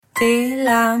Hej,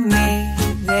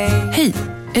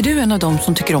 är du en av dem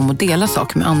som tycker om att dela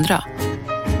saker med andra?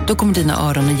 Då kommer dina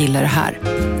öron att gilla det här.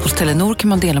 Hos Telenor kan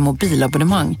man dela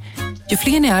mobilabonnemang. Ju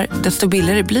fler ni är, desto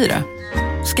billigare blir det.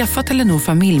 Skaffa Telenor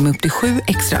familj med upp till 7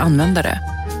 extra användare.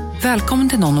 Välkommen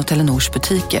till någon av Telenors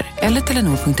butiker eller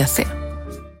telenor.se.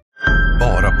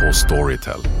 Bara på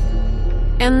Storytel.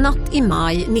 En natt i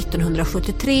maj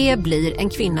 1973 blir en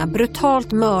kvinna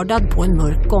brutalt mördad på en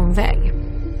mörk gångväg.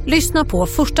 Lyssna på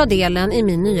första delen i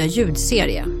min nya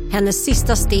ljudserie. Hennes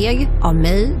sista steg av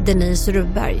mig, Denise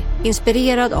Rubberg.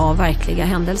 Inspirerad av verkliga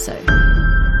händelser.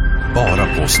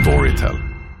 Bara på Storytel.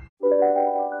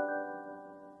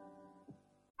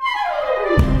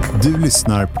 Du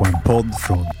lyssnar på en podd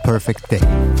från Perfect Day.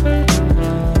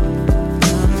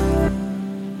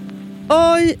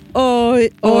 Oj.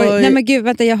 Nej men gud,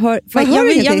 vänta, jag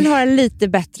vill höra lite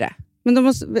bättre. Men de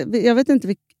måste, jag vet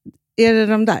inte, är det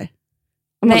de där?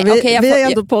 Nej, vi har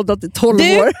ändå poddat i 12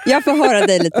 år. Jag får höra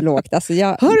dig lite lågt. Alltså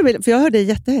hör du, för jag hör dig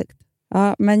jättehögt.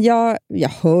 Ja, men jag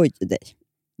hör ju dig.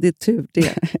 Det är tur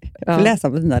det. Jag får läsa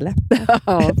på dina läppar.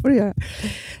 Ja, får du göra.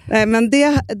 Nej, men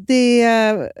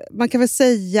man kan väl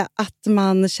säga att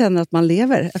man känner att man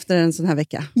lever efter en sån här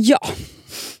vecka. Ja.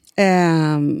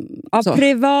 Av så.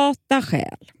 Privata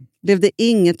skäl. Blev det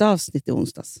inget avsnitt i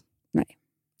onsdags?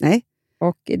 Nej.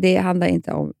 Och det handlar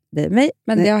inte om dig och mig,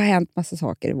 men det har hänt massa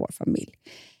saker i vår familj.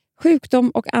 Sjukdom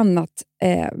och annat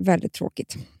är väldigt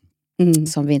tråkigt.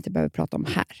 Som vi inte behöver prata om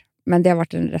här. Men det har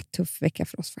varit en rätt tuff vecka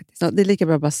för oss faktiskt. Ja, det är lika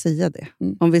bra att bara säga det.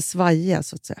 Om vi svajar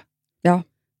så att säga. Ja.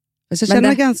 Så jag känner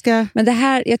mig ganska... Men det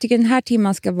här, jag tycker den här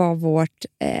timman ska vara vårt...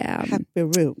 happy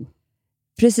room.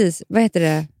 Precis, vad heter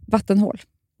det? Vattenhål.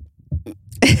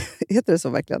 Heter det så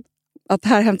verkligen? Att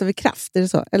här hämtar vi kraft, är det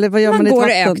så? Eller vad gör man går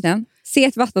i i öknen, ser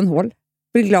ett vattenhål,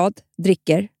 blir glad,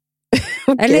 dricker.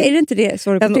 Okay. Eller är det inte det?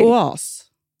 Så en oas.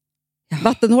 Ja.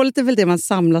 Vattenhålet är väl det man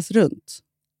samlas runt?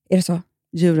 Är det så?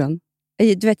 Djuren.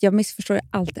 Du vet, jag missförstår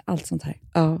allt sånt här.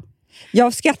 Ja.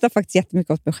 Jag skrattar faktiskt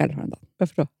jättemycket åt mig själv häromdagen.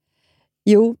 Varför då?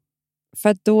 Jo, för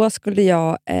att då skulle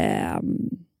jag...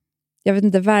 jag vet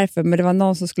inte varför, men det var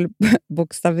någon som skulle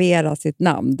bokstavera sitt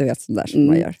namn. Du vet, sånt där som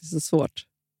man gör. Det är så svårt.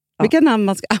 Ja. Vilka namn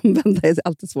man ska använda är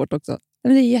alltid svårt också.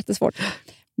 Men det är jättesvårt.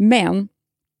 Men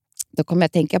då kom jag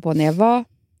att tänka på när jag var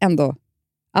ändå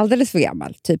alldeles för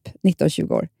gammal, typ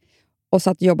 19-20 år. Och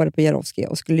satt och jobbade på Jarowski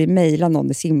och skulle mejla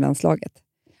någon i simlandslaget.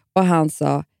 Och han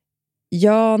sa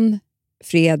Jan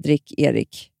Fredrik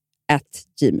Erik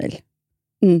 @gmail.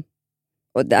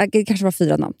 Och det kanske var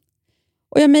 4 namn.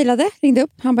 Och jag mejlade, ringde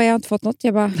upp. Han bara, jag har inte fått något.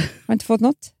 Jag bara, har inte fått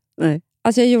något? Nej.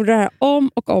 Alltså jag gjorde det här om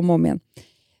och om igen.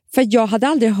 För jag hade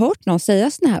aldrig hört någon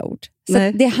säga såna här ord.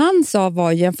 Så det han sa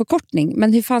var ju en förkortning.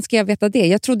 Men hur fan ska jag veta det?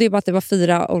 Jag trodde ju bara att det var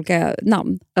 4 olika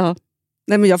namn. Ja.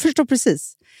 Nej, men jag förstår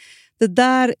precis. Det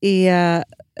där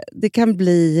det kan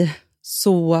bli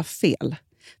så fel.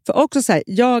 För också så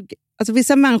här,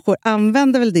 vissa människor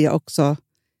använder väl det också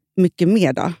mycket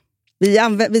mer då.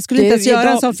 Vi skulle inte ens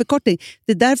göra en sån förkortning.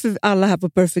 Det är därför alla här på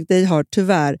Perfect Day har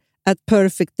tyvärr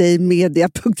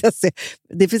 @perfectdaymedia.se.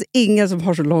 Det finns ingen som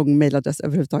har så lång mejladress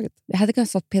överhuvudtaget. Det hade kunnat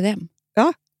stått PDM.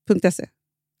 Ja, .se.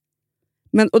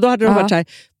 Och då hade de varit så här,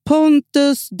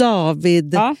 Pontus,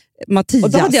 David, Mattias.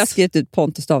 Och då hade jag skrivit ut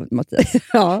Pontus, David, Mattias.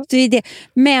 Ja. Så det är det.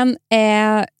 Men,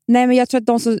 men jag tror att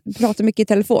de som pratar mycket i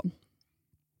telefon.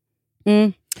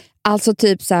 Alltså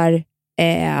typ så här,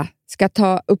 ska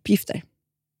ta uppgifter.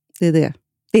 Det är det.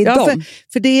 Det är dem.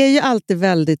 För det är ju alltid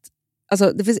väldigt...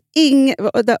 Alltså, det finns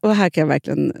och här kan jag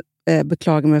verkligen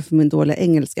beklaga mig för min dåliga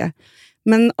engelska.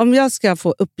 Men om jag ska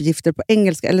få uppgifter på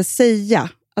engelska, eller säga...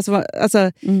 Alltså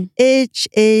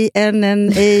H-A-N-N-A-H-W.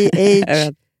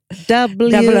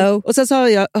 Och sen så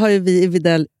har ju vi i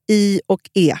Videll I och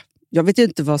E. Jag vet ju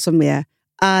inte vad som är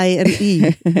I and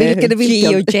E. Vilken är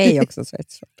vilken? G och J också. Så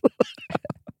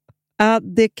ja,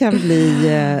 det kan bli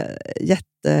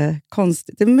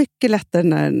jättekonstigt. Det är mycket lättare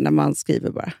när man skriver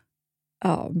bara.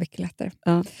 Ja, mycket lättare.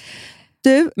 Ja.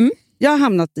 Du, jag har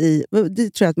hamnat i...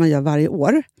 Det tror jag att man gör varje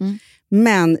år.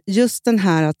 Men just den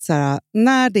här att så här,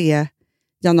 när det är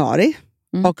januari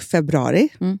och februari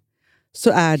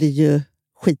så är det ju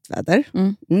skitväder.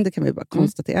 Det kan vi bara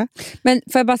konstatera. Men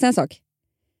får jag bara säga en sak?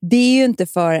 Det är ju inte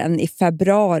förrän i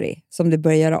februari som det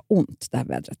börjar göra ont, det här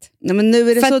vädret. Nej, men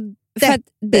nu är det för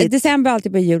december är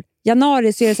alltid på jul.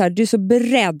 Januari så är det så här, du är så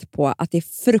beredd på att det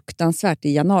är fruktansvärt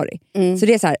i januari. Så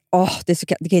det är så här,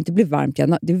 det kan inte bli varmt i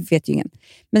januari, det vet ju ingen.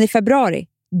 Men i februari,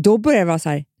 då börjar det vara så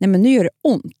här, nej men nu gör det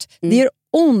ont. Det gör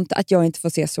ont att jag inte får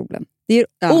se solen. Det gör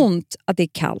ont att det är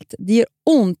kallt. Det gör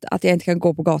ont att jag inte kan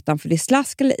gå på gatan för det är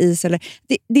slask eller is.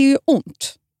 Det är ju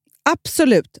ont.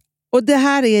 Absolut. Och det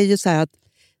här är ju så här att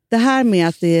det här med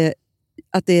att det är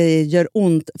att det gör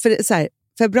ont. För så här,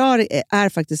 februari är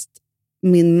faktiskt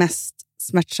min mest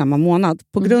smärtsamma månad.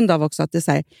 På grund av också att det är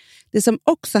så här, det som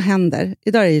också händer,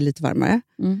 idag är det ju lite varmare.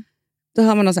 Då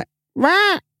hör man någon så här,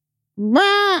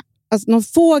 alltså någon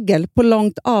fågel på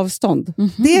långt avstånd.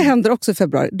 Det händer också i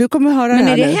februari. Du kommer höra men det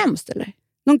här. Men är det nu. hemskt eller?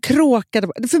 Någon kråka.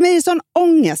 För mig är det sån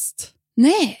ångest.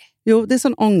 Nej. Jo, det är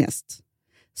sån ångest.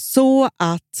 Så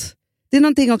att det är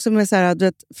någonting också med så här, du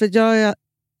vet,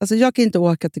 för jag kan inte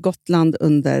åka till Gotland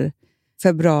under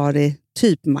februari,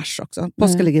 typ mars också.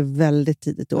 Påsken ligger väldigt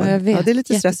tidigt år. Ja, jag vet. Ja, det är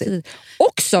lite stressigt.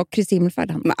 Också Kristi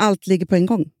himmelfärd. Men allt ligger på en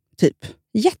gång, typ.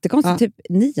 Jättekonstigt, typ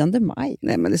 9 maj.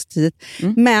 Nej, men det är så tidigt.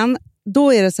 Men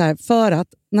då är det så här, för att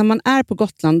när man är på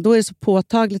Gotland, då är det så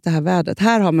påtagligt det här vädret.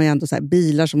 Här har man ju ändå så här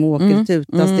bilar som åker,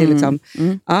 tutas. Det är liksom,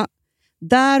 ja,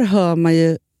 där hör man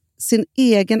ju sin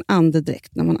egen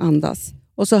andedräkt när man andas.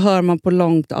 Och så hör man på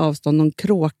långt avstånd någon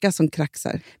kråka som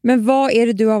kraxar. Men vad är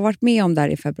det du har varit med om där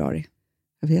i februari?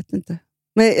 Jag vet inte.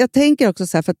 Men jag tänker också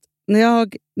så här, för att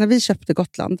när vi köpte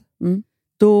Gotland,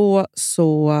 då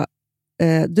så...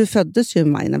 du föddes ju i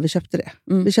maj när vi köpte det.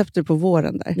 Vi köpte det på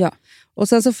våren där. Ja. Och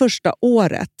sen så första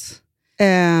året,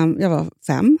 jag var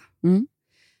 5,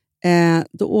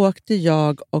 då åkte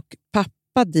jag och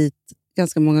pappa dit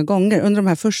ganska många gånger under de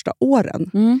här första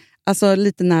åren. Alltså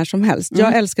lite när som helst.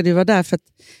 Jag älskade ju att vara där för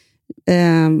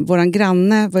att våran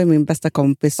granne var ju min bästa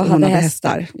kompis och hon hade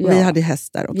hästar. Ja. Och vi hade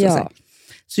hästar också. Ja.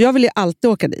 Så jag ville ju alltid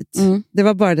åka dit. Det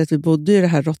var bara det att vi bodde i det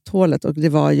här råtthålet och det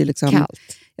var ju liksom... Kallt.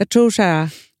 Jag tror så här...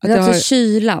 Att det är också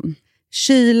kylan.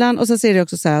 Kylan, och så ser det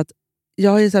också så här att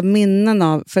jag har ju så här minnen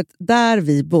av, för att där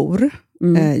vi bor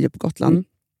ju på Gotland,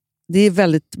 det är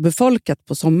väldigt befolkat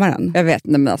på sommaren. Jag vet,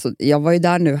 men alltså, jag var ju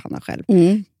där nu, Hanna, själv.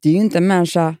 Det är ju inte en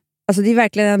människa, alltså det är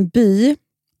verkligen en by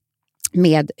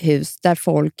med hus där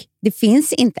folk, det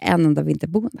finns inte en enda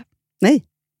vinterboende. Nej.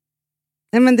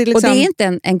 Nej, men det är liksom... Och det är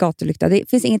inte en gatulykta, det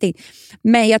finns ingenting.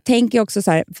 Men jag tänker också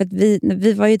så här, för att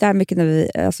vi var ju där mycket när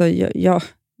vi, alltså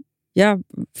jag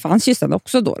fanns ju sen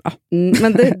också då.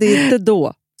 Men det är inte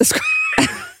då.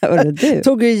 Det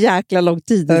tog ju jäkla lång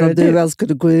tid för du ens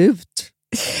kunde gå ut.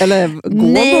 Eller gå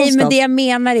Nej, någonstans. men det jag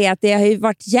menar är att det har ju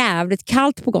varit jävligt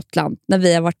kallt på Gotland när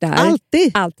vi har varit där.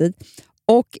 Alltid.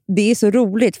 Och det är så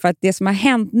roligt för att det som har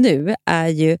hänt nu är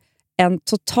ju en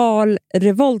total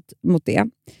revolt mot det.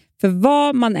 För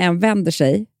vad man än vänder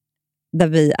sig, där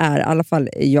vi är, i alla fall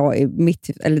jag är mitt,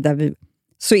 eller där vi,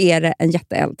 så är det en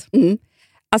jätteeld.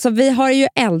 Alltså vi har ju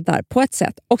eldar på ett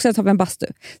sätt och sen har vi en bastu.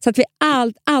 Så att vi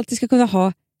alltid ska kunna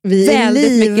ha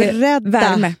väldigt mycket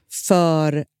värme.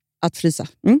 För att frysa.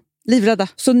 Livrädda.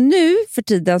 Så nu för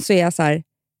tiden så är jag så här,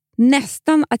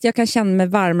 nästan att jag kan känna mig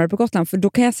varmare på Gotland. För då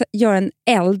kan jag göra en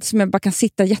eld som jag bara kan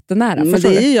sitta jättenära. Men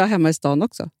det är ju jag hemma i stan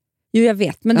också. Jo, jag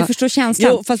vet. Men du förstår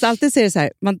känslan. Jo, fast alltid ser det så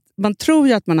här. Man tror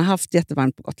ju att man har haft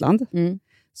jättevarmt på Gotland.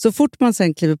 Så fort man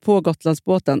sen kliver på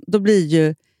Gotlandsbåten, då blir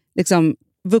ju liksom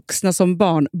vuxna som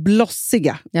barn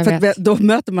blossiga. För att då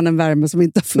möter man en värme som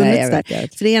inte har funnits där.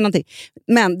 För det är någonting.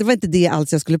 Men det var inte det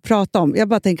alls jag skulle prata om. Jag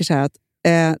bara tänker så här att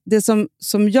det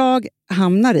som jag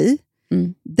hamnar i,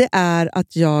 det är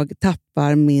att jag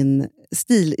tappar min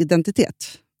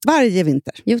stilidentitet. Varje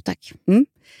vinter. Jo, tack.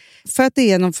 För att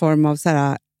det är någon form av så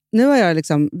här,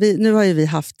 nu har ju vi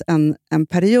haft en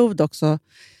period också,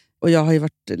 och jag har ju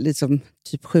varit liksom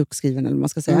typ sjukskriven eller vad man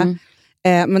ska säga.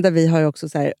 Men där vi har ju också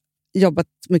så här, jobbat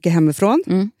mycket hemifrån.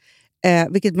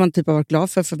 Vilket man typ har varit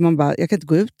glad för man bara, jag kan inte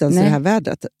gå ut ens i det här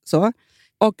vädret. Så.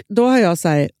 Och då har jag så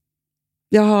här,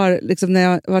 jag har liksom, när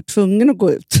jag var tvungen att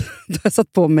gå ut, då har jag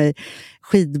satt på mig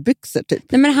skidbyxor typ.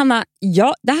 Nej men Hanna,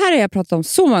 det här har jag pratat om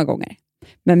så många gånger.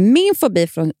 Men min fobi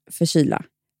för kyla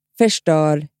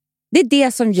förstör, det är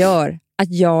det som gör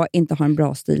att jag inte har en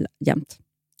bra stil jämt.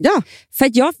 Ja. För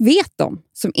att jag vet de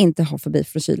som inte har fobi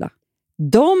för kyla.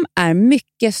 De är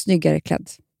mycket snyggare klädd.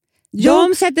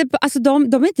 De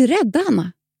är inte rädda,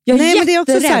 Hanna. Nej, men det är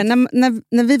också så här,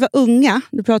 när vi var unga,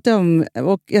 du pratar om,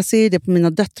 och jag ser det på mina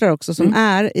döttrar också, som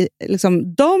är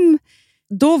liksom,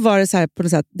 då var det så här på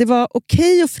något sätt, det var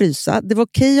okej att frysa, det var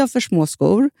okej att ha för små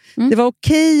skor, det var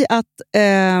okej att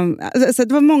alltså,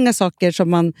 det var många saker som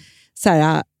man så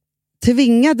här,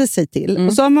 tvingade sig till,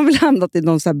 och så har man väl hamnat i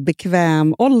någon så här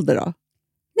bekväm ålder då.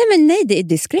 Nej,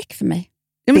 det är skräck för mig.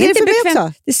 Ja, men det är inte för mig bekvämt,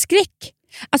 också. det är skräck.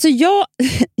 Alltså jag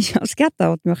skrattar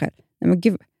åt mig själv. Nej men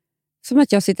gud, som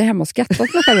att jag sitter hemma och skrattar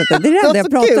åt mig själv. Det är det enda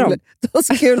jag pratar om. Du har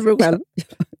så kul med mig själv.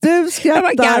 Du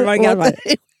skrattar garvar. åt dig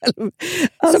själv.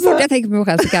 Alltså, så fort jag tänker på mig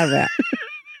själv så garvar jag.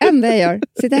 Enda jag gör,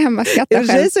 sitter hemma och skrattar själv.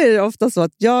 I och för sig så är det ofta så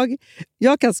att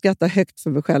jag kan skratta högt för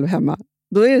mig själv hemma.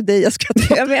 Då är det dig jag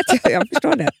skrattar. Jag vet, jag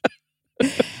förstår det.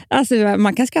 Alltså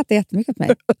man kan skratta jättemycket åt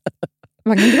mig.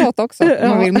 Man kan gråta också om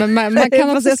man vill, men man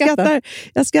kan också skratta.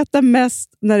 Jag skrattar mest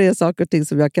när det är saker och ting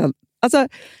som jag kan... Alltså,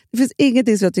 det finns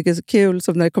ingenting som jag tycker är så kul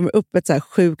som när det kommer upp ett så här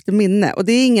sjukt minne. Och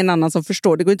det är ingen annan som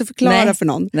förstår. Det går inte att förklara för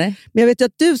någon. Nej. Men jag vet ju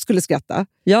att du skulle skratta.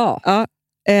 Ja.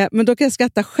 Men då kan jag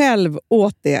skratta själv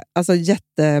åt det. Alltså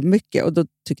jättemycket. Och då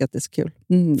tycker jag att det är så kul.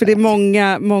 För det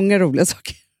är många roliga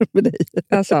saker med dig.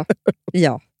 Alltså,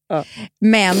 ja.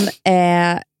 Men...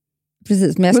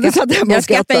 precis, men jag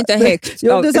skrattar inte högt.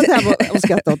 Jo, du satt hemma och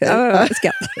skrattade åt det.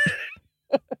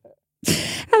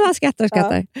 Jag bara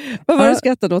skrattar. Vad var det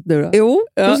skrattade åt nu då? Jo,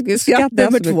 skratt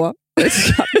nummer 2.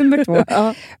 Skratt nummer 2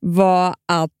 var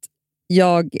att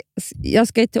jag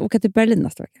ska inte åka till Berlin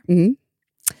nästa vecka.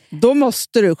 Då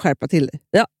måste du skärpa till dig.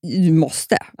 Ja, du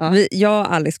måste. Ja. Jag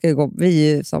och Alex ska gå.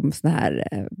 Vi är ju som sån här,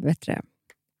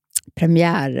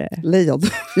 premiär... Lejon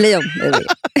är vi.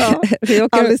 Ja.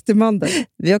 Alice Timander.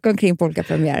 Vi åker omkring på olika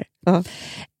premiär.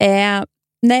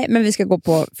 Nej, men vi ska gå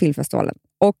på filmfestivalen.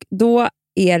 Och då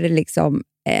är det liksom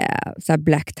så här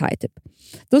black tie typ.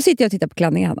 Då sitter jag och tittar på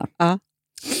klänningarna.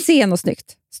 Ser något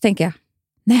snyggt. Så tänker jag,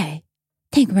 nej,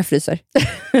 tänk om jag fryser.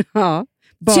 Bara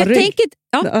så jag tänker,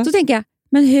 då tänker jag,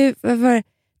 men hur,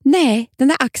 nej, den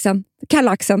där axeln,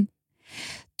 kalla axeln.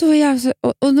 Då är jag så,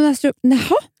 och då nästan upp,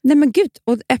 nej men gud,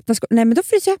 och öppna nej men då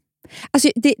fryser jag. Alltså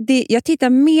jag tittar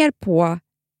mer på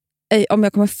om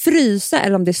jag kommer frysa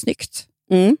eller om det är snyggt.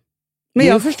 Men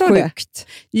jag förstår sjukt.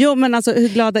 Det. Jo, men alltså hur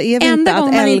glada är vi inte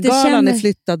att Ellegalan är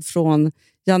flyttad från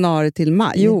januari till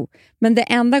maj? Jo, men det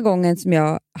enda gången som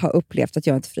jag har upplevt att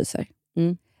jag inte fryser,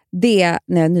 det är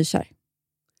när jag är nykär.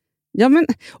 Ja, men,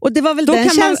 och det var väl då den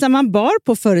känslan man bar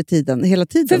på förr i tiden, hela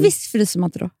tiden. För visst fryser man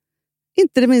inte då?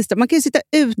 Inte det minsta. Man kan ju sitta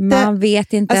ute. Man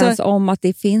vet inte ens om att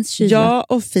det finns kyla. Jag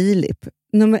och Filip,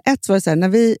 nummer 1 var det så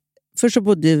här, först så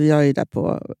bodde jag ju där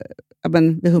på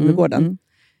vid Humlegården.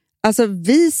 Alltså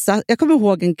jag kommer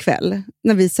ihåg en kväll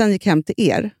när vi sen gick hem till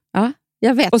er. Ja,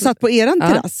 jag vet. Och satt på eran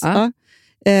terrass. Ja.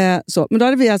 Så. Men då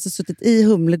hade vi alltså suttit i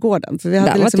Humlegården. För vi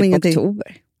hade det liksom var typ ingenting.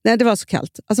 oktober. Nej, det var så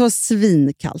kallt. Alltså det var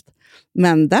svinkallt.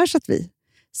 Men där satt vi.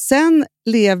 Sen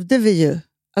levde vi ju,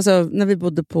 alltså när vi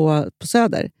bodde på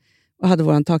Söder och hade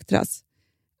våran takterrass.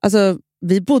 Alltså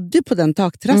vi bodde ju på den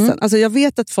takterrassen. Alltså jag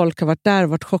vet att folk har varit där och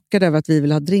varit chockade över att vi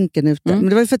ville ha drinken ute. Men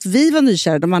det var ju för att vi var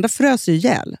nykära. De andra frös ju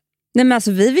ihjäl. Nej, men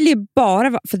alltså vi vill ju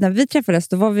bara... För när vi träffades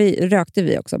då rökte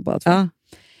vi också båda två.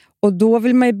 Och då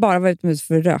vill man ju bara vara utomhus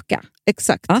för att röka.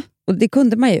 Exakt. Ja, och det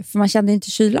kunde man ju, för man kände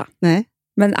inte kyla. Nej.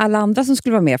 Men alla andra som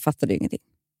skulle vara med fattade ju ingenting.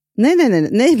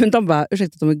 Nej, men de bara,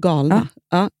 ursäkta, de är galna.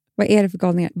 Ja. Vad är det för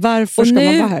galningar? Varför ska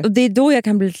man vara här? Och det är då jag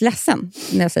kan bli lite ledsen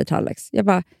när jag säger till Alex. Jag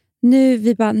bara,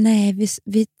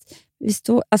 vi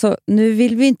står... Alltså, nu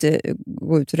vill vi inte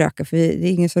gå ut och röka, för det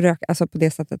är ingen som röker, alltså på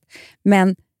det sättet.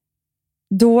 Men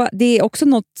då, det är också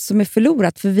något som är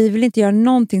förlorat, för vi vill inte göra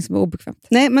någonting som är obekvämt.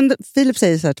 Nej, men Filip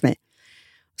säger så här till mig.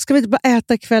 Ska vi inte bara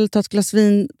äta ikväll, ta ett glas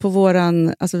vin på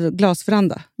våran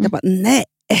glasveranda? Jag bara, nej.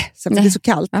 För det är så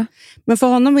kallt. Ja. Men för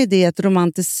honom är det ett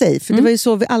romantiskt säg. För det var ju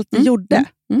så vi alltid gjorde.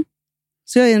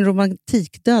 Så jag är en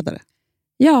romantikdödare.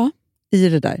 Ja. I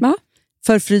det där. Ja.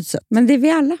 För fryset. Men det är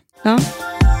vi alla. Ja.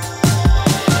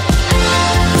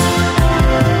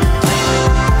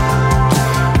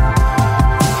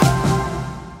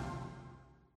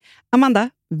 Amanda,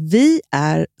 vi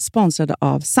är sponsrade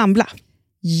av Sambla.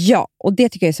 Ja, och det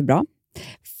tycker jag är så bra.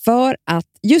 För att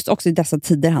just också i dessa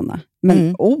tider, Hanna,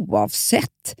 men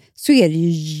oavsett så är det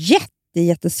ju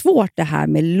jättesvårt det här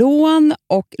med lån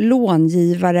och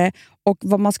långivare och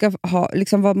vad man ska ha,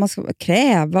 liksom vad man ska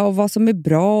kräva och vad som är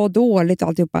bra och dåligt och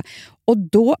alltihopa. Och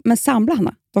då, men Sambla,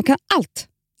 Hanna, de kan allt.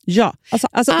 Ja,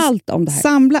 alltså allt om det här.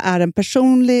 Sambla är en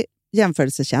personlig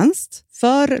jämförelsetjänst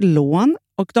för lån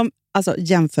och de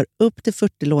jämför upp till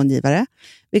 40 långivare,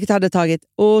 vilket hade tagit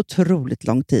otroligt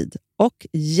lång tid och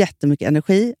jättemycket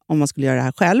energi om man skulle göra det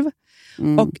här själv.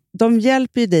 Och de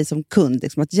hjälper ju dig som kund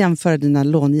liksom, att jämföra dina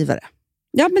långivare.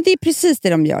 Ja, men det är precis det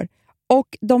de gör.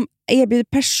 Och de erbjuder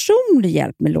personlig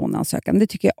hjälp med låneansökan. Det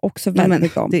tycker jag också väldigt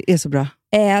mycket om. Det är så bra.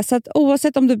 Så att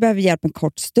oavsett om du behöver hjälp en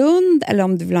kort stund eller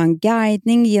om du vill ha en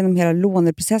guidning genom hela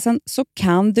låneprocessen så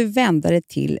kan du vända dig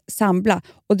till Sambla.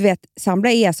 Och du vet,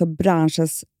 Sambla är alltså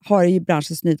har ju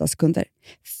branschens nyaste kunder.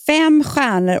 5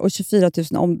 stjärnor och 24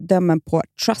 000 omdömen på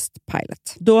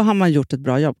Trustpilot. Då har man gjort ett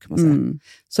bra jobb, kan man säga.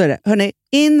 Så är det. Hörrni,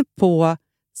 in på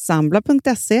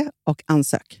sambla.se och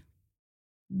ansök.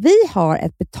 Vi har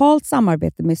ett betalt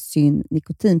samarbete med Syn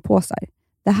nikotinpåsar.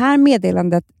 Det här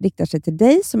meddelandet riktar sig till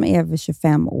dig som är över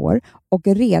 25 år och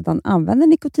redan använder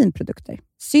nikotinprodukter.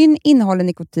 Syn innehåller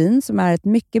nikotin som är ett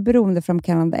mycket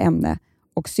beroendeframkallande ämne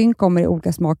och Syn kommer i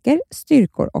olika smaker,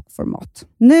 styrkor och format.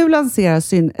 Nu lanserar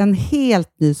Syn en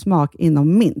helt ny smak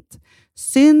inom mint.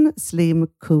 Syn Slim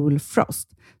Cool Frost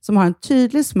som har en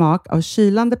tydlig smak av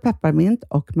kylande pepparmint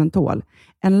och mentol.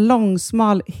 En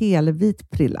långsmal helvit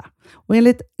prilla. Och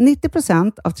enligt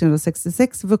 90% av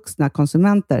 366 vuxna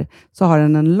konsumenter så har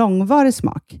den en långvarig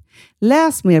smak.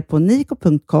 Läs mer på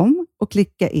niko.com och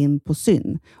klicka in på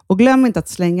Syn. Och glöm inte att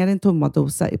slänga din tomma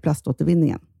dosa i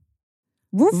plaståtervinningen.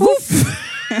 Woof, woof.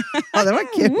 Ja, det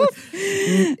var kul.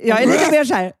 Jag är lite mer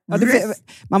så här. Ja,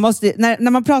 man måste, när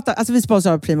man pratar, alltså vi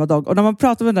sponsrar Prima Dog, och när man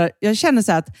pratar med den där, jag känner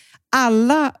så här att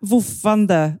alla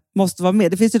woofande måste vara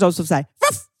med. Det finns ju de som säger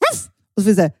woof, woof, och så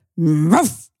finns det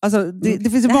woof. Alltså, det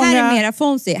finns ju många... här är mera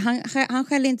Fonzie. Han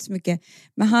skäller inte så mycket,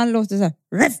 men han låter så här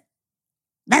woof,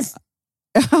 woof.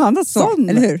 Han har sån.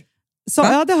 Eller hur? Så,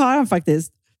 ja, det har han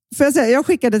faktiskt. Får jag säga, jag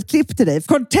skickade ett klipp till dig.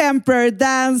 Contemporary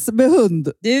dance med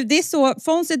hund. Du, det är så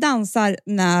Fonzie dansar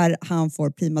när han får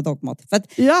Prima Dog-mat. För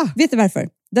att, vet du varför?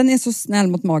 Den är så snäll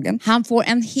mot magen. Han får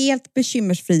en helt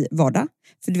bekymmersfri vardag.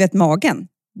 För du vet, magen,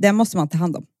 den måste man ta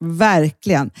hand om.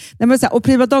 Verkligen. Nej, men så här, och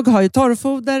Prima Dog har ju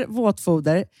torrfoder,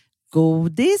 våtfoder,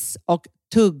 godis och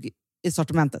tugg i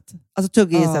sortimentet. Alltså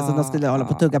tugg är som de skulle hålla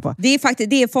på att tugga på. Det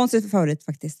är Fonzies favorit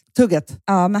faktiskt. Tugget.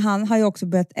 Ja, men han har ju också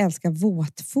börjat älska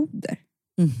våtfoder.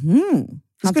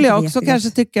 Det skulle jag också kanske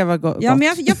tycka var gott. Ja, men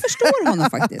jag förstår honom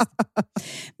faktiskt.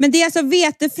 Men det är alltså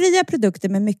vetefria produkter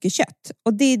med mycket kött.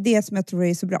 Och det är det som jag tror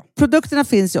är så bra. Produkterna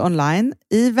finns ju online,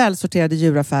 i välsorterade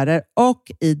djuraffärer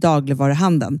och i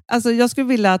dagligvaruhandeln. Alltså jag skulle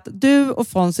vilja att du och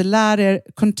Fonzie lär er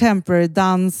contemporary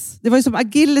dans. Det var ju som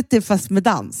agility fast med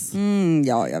dans.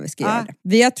 Ja, vi ska göra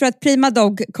det. Jag tror att Prima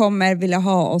Dog kommer vilja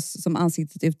ha oss som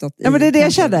ansiktet utåt. Ja, men det är det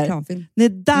jag känner. Ni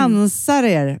dansar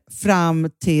er fram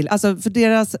till... Alltså för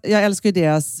deras... Jag älskar ju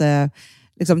deras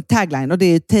liksom tagline, och det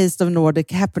är Taste of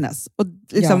Nordic Happiness. Och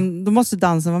liksom, då måste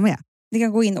dansen vara med. Ni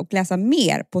kan gå in och läsa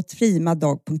mer på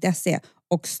primadog.se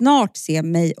och snart se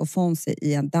mig och Fonzie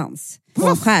i en dans på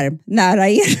en skärm nära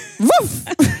er.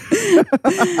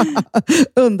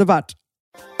 Underbart.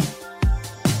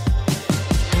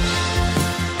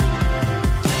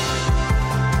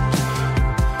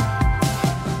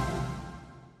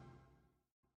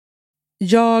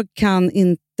 Jag kan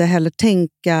inte heller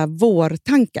tänka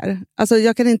vårtankar. Alltså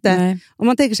jag kan inte... Nej. Om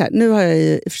man tänker så här, nu har jag ju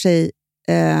i och för sig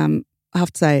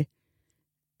haft så här,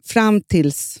 fram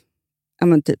tills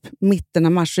typ mitten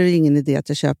av mars så är det ingen idé att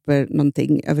jag köper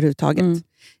någonting överhuvudtaget.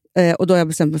 Och då har jag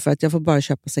bestämt mig för att jag får bara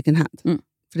köpa second hand.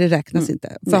 För det räknas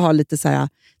inte. För att ha lite så här,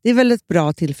 det är väl ett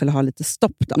bra tillfälle att ha lite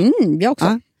stopp då. Jag också.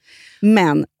 Ja.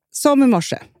 Men som i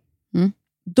morse.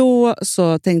 Då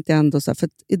så tänkte jag ändå så här, för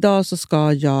att idag så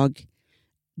ska jag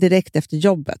direkt efter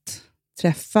jobbet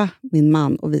träffa min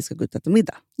man och vi ska gå ut och äta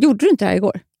middag. Gjorde du inte det här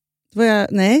igår?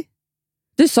 Nej.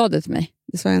 Du sa det till mig.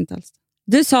 Det sa jag inte alls.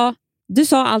 Du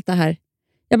sa allt det här.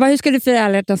 Jag bara, hur ska du fira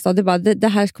alla hjärtans dag? Du bara, det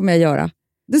här kommer jag göra.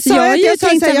 Det sa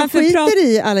jag skiter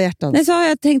i alla hjärtans. Nej, så har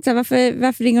jag tänkt så här,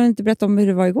 varför ringer du inte och berätta om hur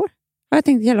det var igår? Har jag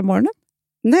tänkt hela morgonen?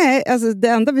 Nej, alltså det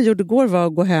enda vi gjorde igår var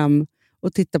att gå hem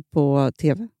och titta på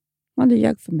tv. Ja, du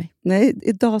ljög för mig. Nej,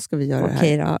 idag ska vi göra det här.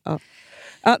 Okej då.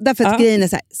 Ja, därför att grejen är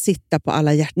så här, sitta på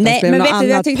alla hjärtans. Nej, men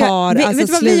vet du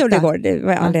vad vi gjorde igår? Det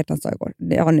var alla hjärtans dag igår.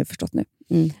 Det har ni förstått nu.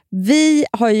 Vi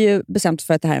har ju bestämt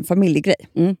för att det här är en familjegrej.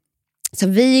 Så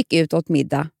vi gick ut åt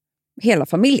middag, hela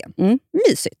familjen.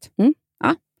 Mysigt.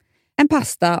 Ja. En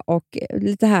pasta och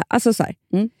lite här, alltså så här.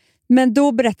 Men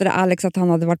då berättade Alex att han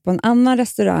hade varit på en annan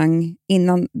restaurang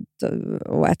innan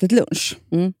och ätit lunch.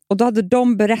 Och då hade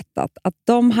de berättat att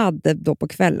de hade då på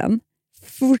kvällen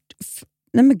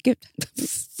nej men gud.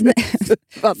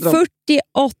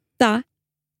 48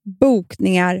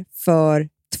 bokningar för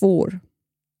 2 år.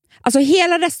 Alltså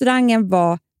hela restaurangen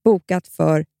var bokat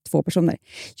för 2 personer.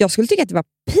 Jag skulle tycka att det var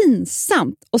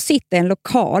pinsamt att sitta i en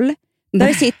lokal där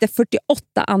det sitter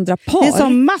 48 andra par. Det är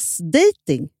som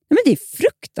massdating. Men det är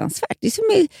fruktansvärt. Det är som,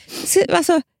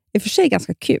 alltså, i och för sig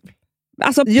ganska kul.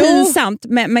 Alltså pinsamt,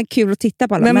 men kul att titta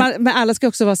på alla. Men alla ska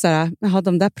också vara så här, jaha,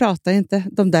 de där pratar inte,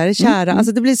 de där är kära.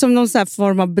 Alltså det blir som någon så här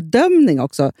form av bedömning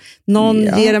också. Någon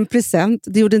ger en present,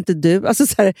 det gjorde inte du. Alltså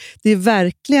så här, det är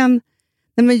verkligen...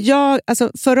 Nej, men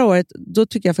förra året, då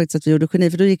tycker jag faktiskt att vi gjorde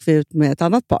geni, för då gick vi ut med ett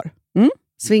annat par.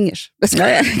 Swingers. Ja,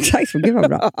 exakt, det var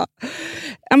bra.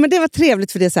 Ja, men det var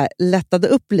trevligt för det så här, lättade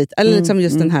upp lite. Eller liksom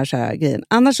just den här, så här grejen.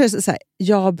 Annars är det så här,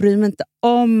 jag bryr mig inte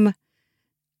om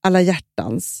alla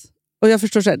hjärtans. Och jag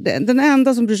förstår så här, den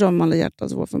enda som bryr sig om alla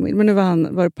hjärtans i vår familj, men nu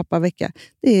var det pappavecka,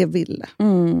 det är Ville.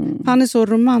 Han är så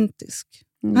romantisk.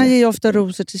 Han ger ju ofta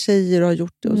rosor till tjejer och har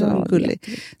gjort det. Och så är han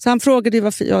gullig. Så han frågade ju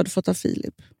varför jag hade fått av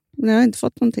Filip. Men jag har inte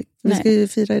fått någonting. Vi ska ju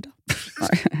fira idag.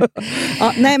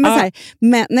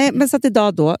 Men så att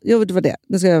idag då, det var det.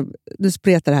 Nu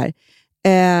spretar det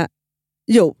här.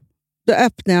 Då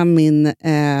öppnar jag min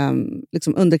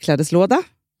liksom underklädeslåda.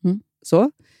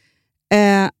 Så.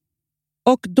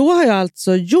 Och då har jag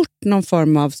alltså gjort någon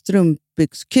form av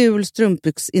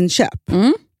strumpbyxinköp.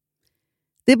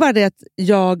 Det är bara det att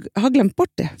jag har glömt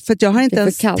bort det. För att jag har inte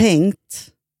ens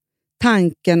tänkt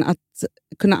tanken att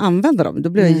kunna använda dem. Då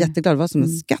blev jag jätteglad. Det var som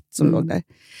en skatt som låg där.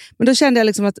 Men då kände jag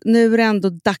liksom att nu är det ändå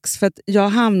dags, för att jag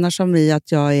hamnar som i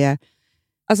att jag är...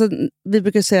 Alltså, vi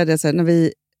brukar säga det så här, när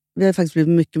vi har faktiskt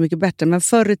blivit mycket, mycket bättre. Men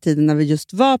förr i tiden när vi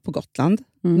just var på Gotland,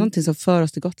 någonting som för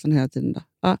oss till Gotland hela tiden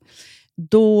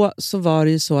då så var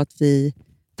det ju så att vi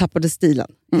tappade stilen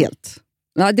helt.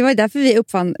 Ja, det var därför vi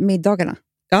uppfann middagarna.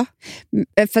 Ja.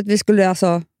 För att vi skulle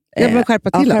alltså...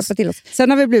 skärpa till oss. Sen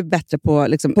har vi blivit bättre på,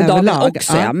 liksom, på överlag. Dagen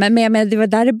också, ja. Men det var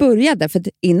där det började. För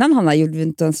innan Hanna gjorde vi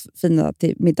inte ens fina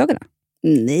till middagarna.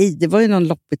 Nej, det var ju någon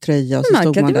loppig tröja och så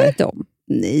stod man där. Inte om.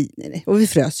 Nej. Och vi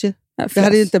frös ju. Vi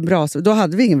hade ju inte en bra... Då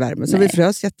hade vi ingen värme, så vi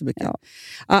frös jättemycket.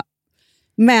 Ja.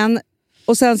 Men,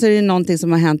 och sen så är det ju någonting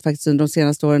som har hänt faktiskt under de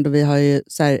senaste åren, då vi har ju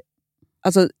så här...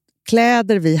 Alltså,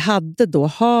 kläder vi hade då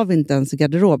har vi inte ens i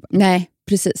garderoben. Nej,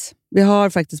 precis. Vi har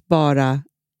faktiskt bara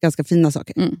ganska fina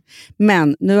saker.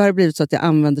 Men nu har det blivit så att jag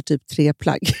använder typ 3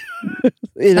 plagg.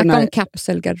 Snacka om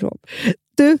kapselgarderob.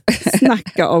 Du,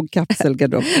 snacka om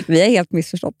kapselgarderob. Vi har helt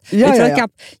missförstått.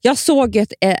 Jag såg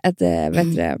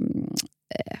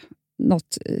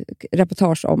något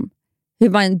reportage om hur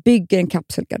man bygger en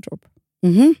kapselgarderob.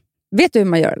 Vet du hur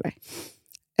man gör eller?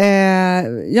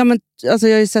 Ja, men alltså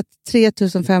jag har ju sett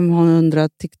 3500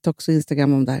 TikToks och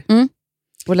Instagram om det här.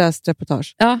 Och läst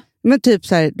reportage. Ja. Men typ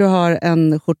så här, du har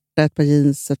en skjorta, ett par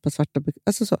jeans, ett par svarta byxor.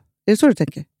 Alltså så. Är det så du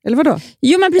tänker? Eller vadå?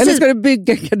 Jo, men precis. Eller ska du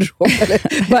bygga en garderob?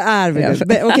 Vad är vi nu?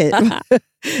 Okej.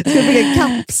 Ska du bygga en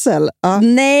kapsel? Ja.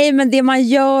 Nej, men det man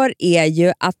gör är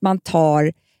ju att man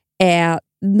tar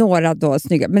några då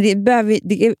snygga. Men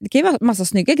det kan ju vara massa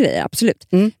snygga grejer, absolut.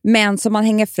 Men som man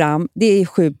hänger fram, det är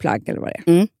 7 plagg eller vad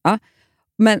det är. Ja.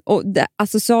 Men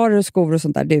accessoarer och skor och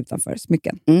sånt där, det är utanför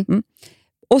smycken.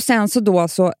 Och sen så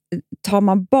tar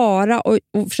man bara och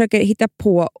försöker hitta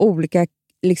på olika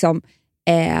liksom,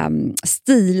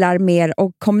 stilar mer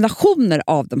och kombinationer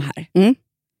av de här.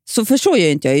 Så förstår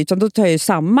jag inte utan då tar jag ju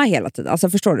samma hela tiden. Alltså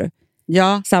förstår du?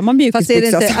 Ja. Samma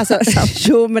mjukisbyxa.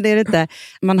 Jo, men det är det inte.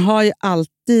 Man har ju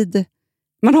alltid...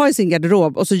 Man har ju sin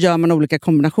garderob och så gör man olika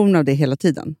kombinationer av det hela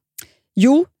tiden.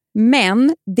 Jo,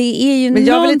 men det är ju... Men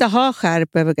jag vill inte ha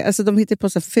skärp över... Alltså de hittar på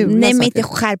så fula saker. Nej, men inte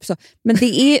skärp så. Men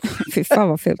det är... Fy fan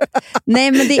vad fult.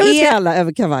 Nej, men det jag vill är... alla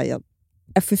över kavajen.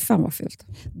 Ja, fy fan vad fult.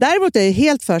 Däremot är jag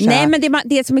helt för så här... Nej, men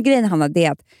det som är grejen, Hanna, det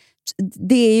är att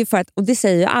det är ju för att, och det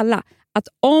säger ju alla, att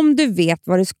om du vet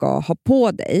vad du ska ha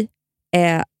på dig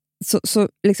så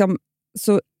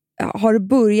har du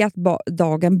börjat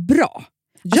dagen bra.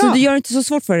 Alltså, du gör det inte så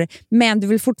svårt för dig, men du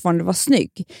vill fortfarande vara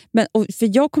snygg.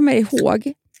 För jag kommer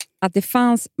ihåg att det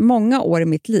fanns många år i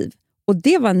mitt liv, och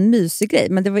det var en mysig grej,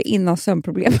 men det var innan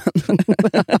sömnproblemen.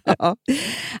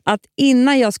 Att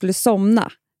innan jag skulle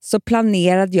somna så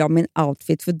planerade jag min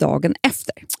outfit för dagen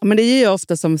efter. Men det är ju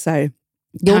ofta som så här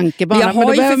tankebana. Jag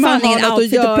har ju för fan ingen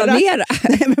outfit att planera.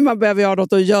 Nej, men man behöver ju ha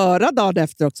något att göra dagen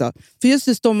efter också. För just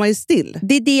nu står man ju still.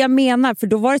 Det är det jag menar, för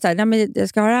då var det så här, nej, men jag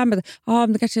ska ha det här med,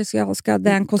 men kanske jag ska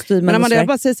den kostymen. Men jag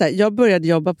bara säger så här, jag började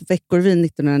jobba på Veckorevyn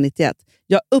 1991.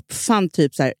 Jag uppfann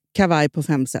typ så här kavaj på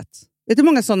 5 sätt. Vet du hur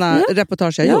många sådana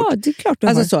reportage jag har gjort? Ja, det är klart du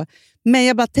alltså har. Så. Men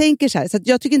jag bara tänker så här, så att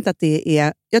jag tycker inte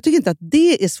att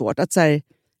det är svårt att så här,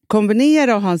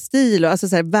 kombinera och ha en stil och alltså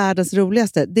så här, världens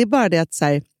roligaste. Det är bara det att så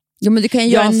här, jo, men du kan ju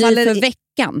göra en ny för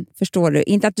veckan, förstår du?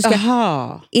 Inte att du ska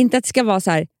inte att det ska vara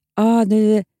så här,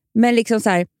 nu, men liksom så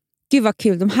här, gud vad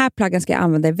kul, de här plaggen ska jag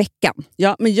använda i veckan.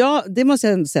 Ja, men det måste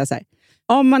jag ändå säga så här.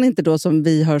 Om man inte då som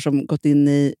vi har som gått in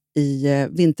i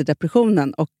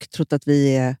vinterdepressionen och trott att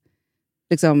vi är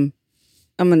liksom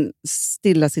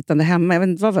stillasittande hemma. Jag vet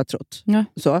inte vad vi har trott. Ja.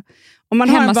 Så. Om man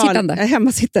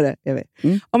hemmasittare är vi.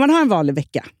 Om man har en vanlig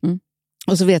vecka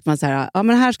och så vet man så här,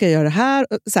 men här ska jag göra det här.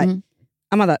 Så här.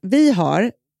 Amanda, vi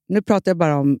har, nu pratar jag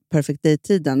bara om perfect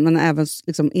day-tiden, men även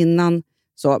liksom innan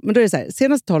så. Men då är det så här,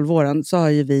 senaste 12 åren så har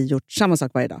ju vi gjort samma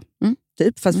sak varje dag.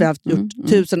 Typ, fast vi har gjort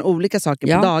 1000 olika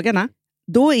saker på dagarna.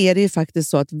 Då är det ju faktiskt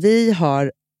så att vi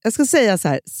har, jag ska säga så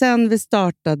här, sen vi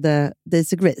startade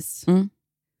Daisy Grace,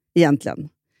 egentligen,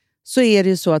 så är det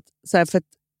ju så att, för att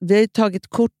vi har ju tagit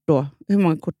kort då. Hur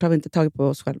många kort har vi inte tagit på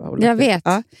oss själva? Jag vet.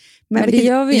 Ja. Men det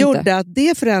gör vi gjorde inte. Att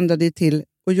det förändrade till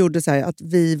och gjorde så här att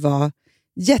vi var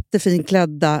jättefin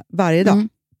klädda varje dag.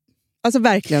 Alltså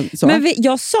verkligen så. Men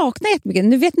jag saknar jättemycket.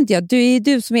 Nu vet inte jag, det är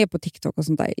du som är på TikTok och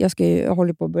sånt där. Jag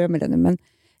håller på att börja med det nu. Men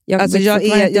Alltså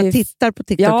jag tittar på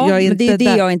TikTok. Ja, jag är men det är inte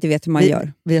det där. jag inte vet hur man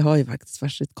gör. Vi har ju faktiskt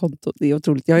varsitt konto. Det är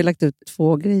otroligt. Jag har ju lagt ut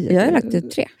 2 grejer. Jag har lagt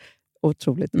ut 3.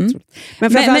 Otroligt. Mm. otroligt.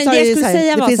 Men framförallt det jag skulle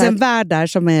säga det var finns så här, en värld där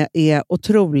som är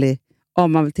otrolig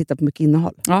om man vill titta på mycket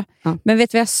innehåll. Ja. Men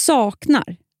vet du vad jag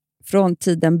saknar från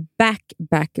tiden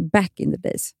back in the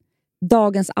days?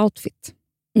 Dagens outfit.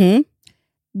 Mm.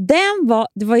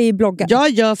 Det var ju bloggen. Jag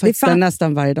gör faktiskt den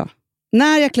nästan varje dag.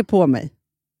 När jag klär på mig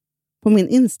på min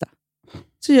Insta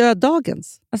så gör jag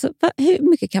dagens. Alltså, hur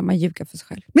mycket kan man ljuga för sig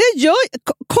själv? Men jag gör...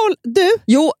 Koll, du!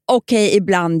 Jo, okej,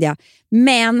 ibland ja.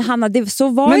 Men Hanna, så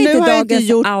var men inte dagens inte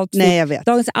gjort... outfit. Nej, jag vet.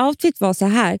 Dagens outfit var så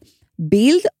här.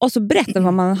 Bild och så berätta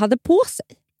vad man hade på sig.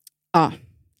 Ja,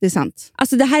 det är sant.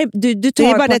 Alltså det här, du tar det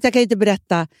är bara det att jag kan inte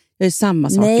berätta. Jag gör samma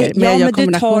saker. Nej, men jag gör men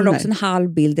du tar också en halv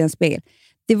bild i en spegel.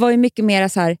 Det var ju mycket mer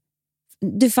så här...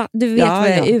 Du vet vad jag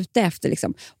är ute efter.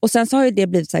 Liksom. Och sen så har ju det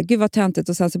blivit så här, gud vad töntigt.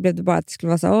 Och sen så blev det bara att det skulle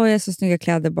vara så här, jag är så snygga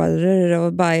kläder.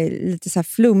 Och bara lite så här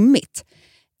flummigt.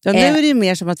 Ja, nu är det ju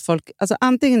mer som att folk... Alltså,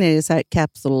 antingen är det så här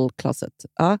capsule closet.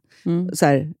 Ja. Så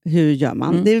här, hur gör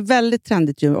man? Det är väldigt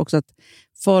trendigt ju också att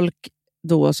folk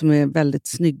då som är väldigt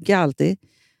snygga alltid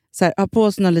så här, har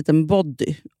på sig en liten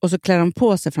body. Och så klär de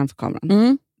på sig framför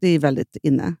kameran. Det är väldigt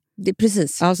inne. Det,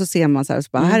 precis. Ja, så ser man så här, så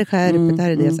bara, här är skärpet,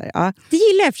 här är det. Så här, ja. Det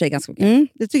gillar jag för sig ganska mycket.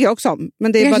 Det tycker jag också om.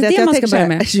 Men det är bara det det att jag man tänker ska börja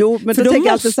med. Jo, men för då då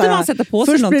måste så här, man sätta på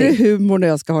sig först någonting. Först blir det humor när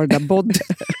jag ska ha den där body.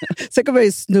 Sen kommer jag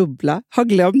ju snubbla, ha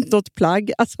glömt något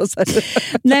plagg. Alltså, så här.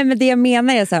 Nej, men det jag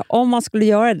menar är så här, om man skulle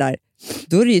göra det där,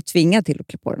 då är det ju tvingad till att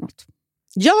klä på det något.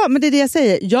 Ja, men det är det jag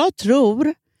säger. Jag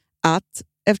tror att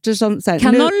eftersom... Så här,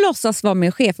 kan någon låtsas vara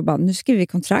min chef och bara, nu skriver vi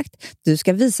kontrakt, du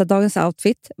ska visa dagens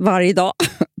outfit varje dag.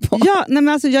 Ja, nej,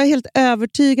 men alltså, jag är helt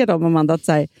övertygad om, Amanda, att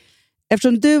så här,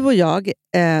 eftersom du och jag,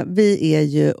 vi är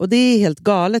ju, och det är helt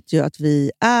galet ju att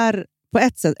vi är på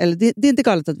ett sätt, eller det är inte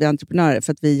galet att vi är entreprenörer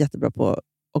för att vi är jättebra på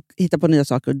att hitta på nya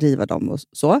saker och driva dem och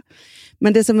så.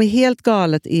 Men det som är helt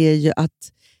galet är ju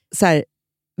att så här,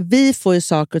 vi får ju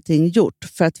saker och ting gjort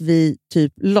för att vi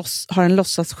typ har en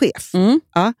låtsaschef.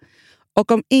 Ja.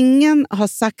 Och om ingen har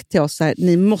sagt till oss här,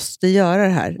 ni måste göra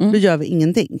det här, då gör vi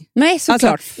ingenting. Nej,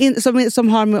 såklart. Alltså, som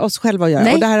har med oss själva att göra.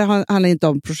 Nej. Och det här handlar inte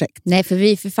om projekt. Nej, för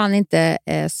vi är för fan inte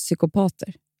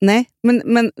psykopater. Nej, men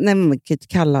man kan inte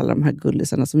kalla alla de här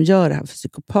gullisarna som gör det här för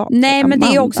psykopater. Nej, men Amanda.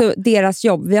 det är också deras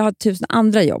jobb. Vi har 1000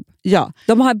 andra jobb. Ja.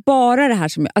 De har bara det här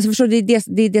som... Alltså förstår du, det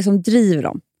är det som driver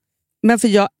dem. Men för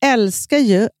jag älskar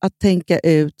ju att tänka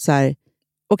ut så här,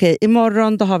 okej,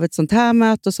 imorgon då har vi ett sånt här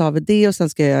möte och så har vi det och sen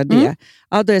ska jag göra det.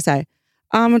 Ja, då är det så här,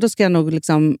 men då ska jag nog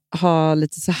liksom ha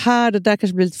lite så här, det där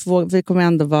kanske blir lite vi kommer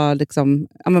ändå vara liksom,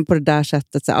 men på det där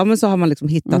sättet. Så, men så har man liksom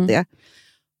hittat det.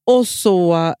 Och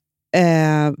så,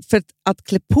 för att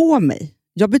klä på mig,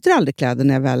 jag byter aldrig kläder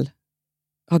när jag väl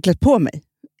har klätt på mig.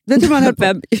 Vet du vad man höll på?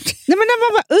 Nej, men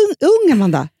när man var ung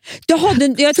Amanda.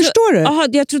 Förstår du? Aha,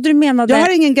 jag trodde du menade... Jag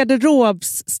har ingen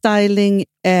garderobsstyling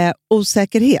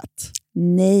osäkerhet.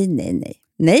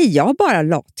 Nej, jag har bara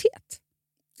lathet.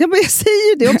 Ja, men jag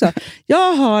säger ju det också.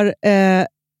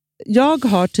 Jag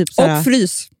har typ så här... Och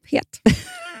fryshet.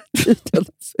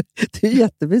 Du är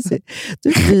jättemysig.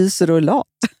 Du fryser och är lat.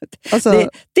 Alltså,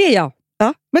 det är jag.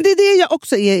 Ja, men det är det jag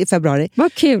också är i februari.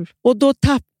 Vad kul. Och då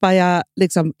tappar jag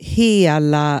liksom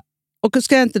hela... Och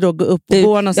ska jag inte då gå upp och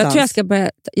gå någonstans? Jag tror jag ska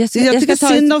börja... Jag tycker ska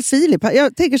synd om Filip.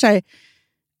 Jag tänker så här...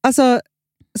 Alltså,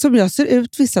 som jag ser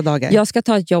ut vissa dagar. Jag ska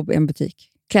ta ett jobb i en butik.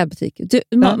 Klädbutik.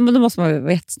 Då måste man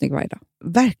vara jättesnygg varje dag.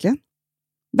 Verkligen.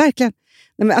 Nej,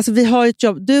 men alltså, vi har ett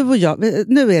jobb. Du och jag.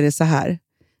 Nu är det så här.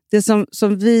 Det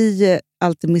som vi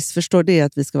alltid missförstår, det är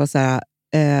att vi ska vara så här...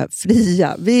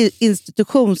 fria. Vi är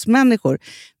institutionsmänniskor.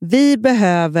 Vi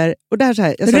behöver... Och det här, så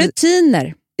här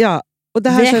rutiner. Ja, och det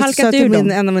här sa till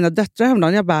en av mina döttrar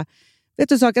häromdagen. Jag bara, vet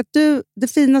du sak, att det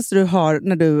finaste du har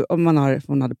när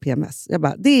hon hade PMS, jag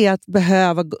bara, det är att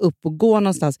behöva gå upp och gå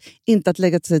någonstans, inte att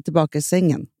lägga sig tillbaka i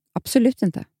sängen. Absolut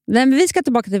inte. Nej, men vi ska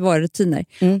tillbaka till våra rutiner.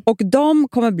 Och de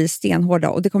kommer bli stenhårda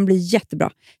och det kommer bli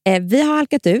jättebra. Vi har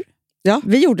halkat ur. Ja.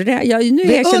 Vi gjorde det. Nu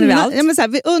erkänner vi allt. Ja, men så här,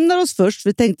 vi unnar oss först.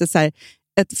 Vi tänkte så här,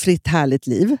 ett fritt härligt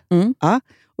liv. Ja.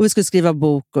 Och vi skulle skriva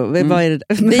bok. Och, vad är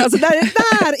det? Men alltså, där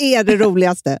är det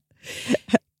roligaste.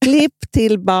 Klipp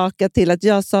tillbaka till att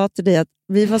jag sa till dig att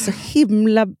vi var så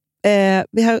himla... nu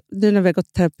när vi har gått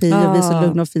i terapi och vi är så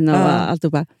lugna och fina och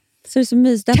alltihopa. Så det är så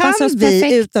mysigt. Kan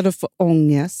vi utan att få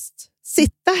ångest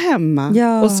sitta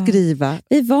hemma och skriva?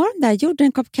 Vi var där, gjorde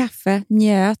en kopp kaffe,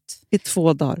 njöt. I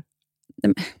 2 dagar.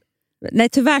 Nej,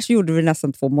 tyvärr så gjorde vi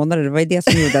nästan 2 månader. Det var ju det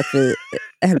som gjorde att vi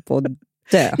höll på att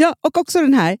dö. Ja, och också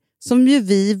den här som ju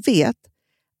vi vet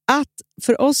att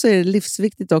för oss är det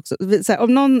livsviktigt också. Så här,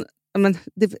 om någon men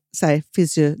det så här,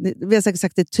 finns ju, vi har säkert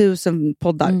sagt det 1000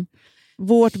 poddar.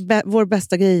 Vår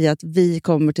bästa grej är att vi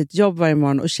kommer till ett jobb varje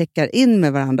morgon och checkar in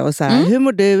med varandra och så här, hur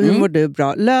mår du? Hur mår du?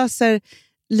 Bra. Löser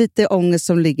lite ångest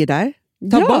som ligger där.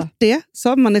 Ta bort det,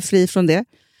 så man är fri från det.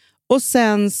 Och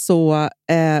sen så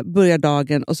börjar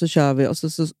dagen och så kör vi. Och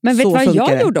så men vet du vad jag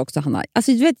det. gjorde också, Hanna?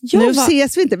 Alltså, du vet, nu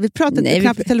ses vi inte. Vi pratar inte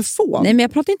knappt i telefon. Nej, men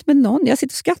jag pratar inte med någon. Jag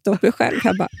sitter och skrattar åt mig själv.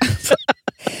 Jag bara,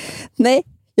 nej,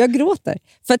 jag gråter.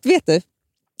 För att vet du,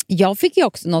 jag fick ju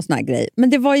också någon sån här grej. Men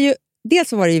det var ju, dels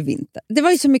så var det ju vinter. Det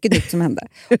var ju så mycket nytt som hände.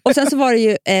 Och sen så var det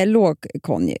ju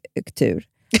lågkonjunktur.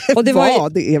 Och det var ju,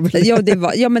 det är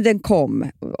väl ja, men den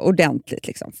kom ordentligt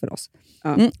liksom för oss.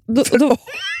 Ja. Då,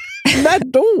 när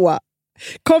då?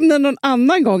 Kom den någon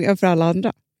annan gång än för alla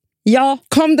andra? Ja.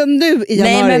 Kom den nu i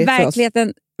januari? Nej, men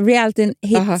verkligheten, realityn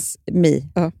hits me.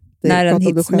 Ja, när den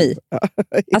hits me.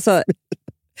 Alltså,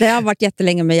 det har varit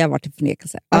jättelänge, men jag har varit i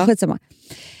förnekelse. Ja. Skitsamma.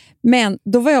 Men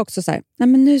då var jag också så här, nej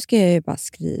men nu ska jag ju bara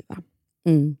skriva.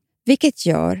 Vilket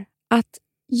gör att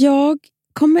jag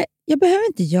behöver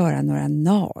inte göra några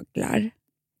naglar.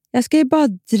 Jag ska ju bara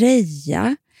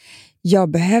dreja. Jag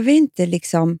behöver inte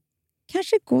liksom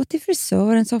kanske gå till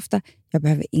frisören så ofta. Jag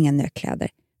behöver inga nya kläder.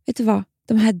 Vet du vad?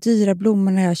 De här dyra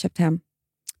blommorna jag har köpt hem,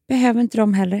 behöver inte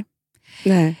de heller.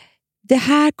 Nej. Det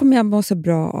här kommer jag må så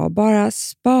bra av. Bara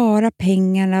spara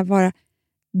pengarna.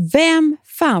 Vem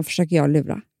fan försöker jag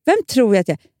lura? Vem tror jag att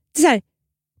jag... Det är så här,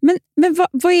 men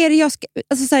vad är det jag ska...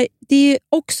 Alltså så här, det är ju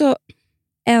också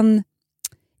en...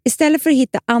 Istället för att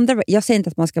hitta andra... Jag säger inte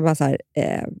att man ska bara så här...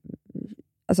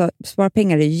 alltså, spara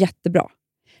pengar är ju jättebra.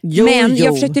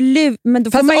 Jag försökte lura... Men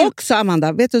då får man ju, också,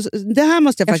 Amanda, vet du, det här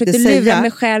måste jag faktiskt säga. Jag försökte lura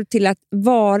mig själv till att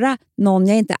vara någon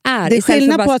jag inte är. Det är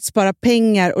skillnad på att spara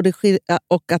pengar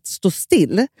och att stå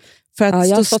still. För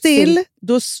att stå still,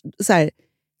 då så här...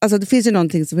 Alltså det finns ju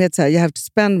någonting som heter så här, you have to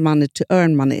spend money to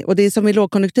earn money. Och det är som i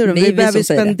lågkonjunkturen. Vi behöver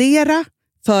spendera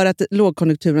för att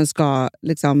lågkonjunkturen ska,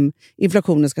 liksom,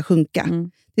 inflationen ska sjunka.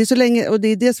 Det är så länge, och det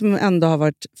är det som ändå har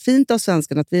varit fint av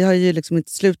svenskan, att vi har ju liksom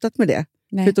inte slutat med det.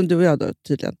 Nej. Förutom du och jag då,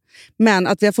 tydligen. Men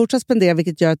att vi har fortsatt spendera,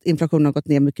 vilket gör att inflationen har gått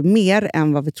ner mycket mer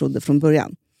än vad vi trodde från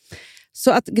början.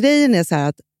 Så att grejen är så här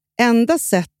att enda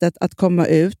sättet att komma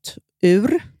ut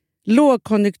ur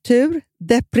lågkonjunktur,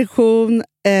 depression,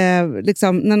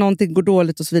 liksom när någonting går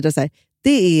dåligt och så vidare, så här,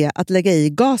 det är att lägga i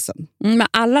gasen. Men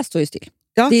alla står ju still.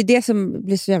 Ja. Det är det som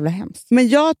blir så jävla hemskt. Men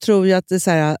jag tror ju att det är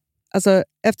så här, alltså,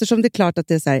 eftersom det är klart att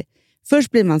det är så här,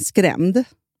 först blir man skrämd.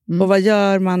 Och vad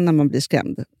gör man när man blir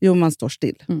skrämd? Jo, man står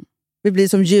still. Vi blir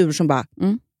som djur som bara,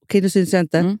 okej, nu syns jag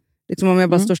inte. Liksom om jag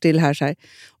bara står still här så här.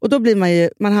 Och då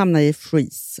blir man hamnar i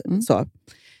freeze. Så.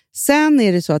 Sen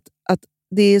är det så att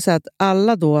det är så att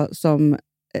alla då som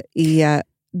är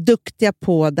duktiga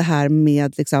på det här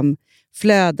med liksom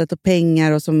flödet och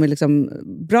pengar och som är liksom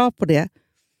bra på det,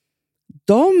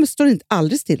 de står inte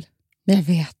aldrig still. Jag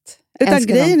vet. Utan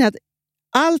grejen är att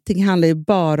allting handlar ju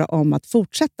bara om att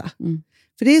fortsätta.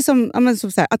 För det är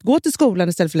som så här, att gå till skolan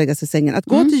istället för att lägga sig i sängen. Att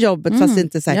gå till jobbet fast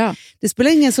inte så här, det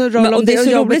spelar ingen så roll om det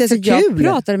är jobbet är så kul. Jag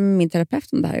pratade med min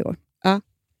terapeut om det här igår. Ja.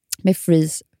 Med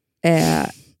freeze,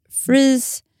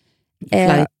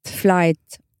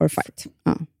 flight or fight.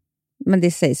 Ja. Men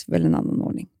det sägs väl en annan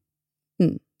ordning.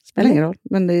 Spelar ingen roll,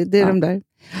 men det är de där.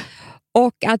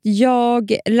 Och att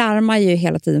jag larmar ju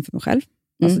hela tiden för mig själv.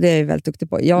 Alltså det är jag väldigt duktig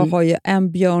på. Jag har ju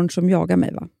en björn som jagar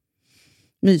mig, va?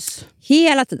 Mys.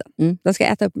 Hela tiden. Den ska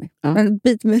äta upp mig. En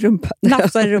bit med rumpan.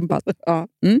 Nafsar i rumpan.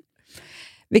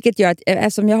 Vilket gör att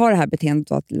eftersom jag har det här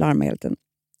beteendet att larma hela tiden,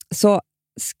 så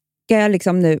ska jag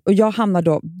liksom nu, och jag hamnar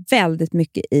då väldigt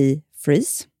mycket i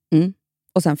freeze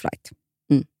och sen flight.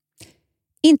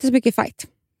 Inte så mycket fight.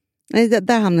 Nej,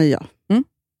 där hamnar jag.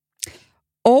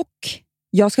 Och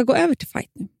jag ska gå över till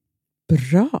fight nu.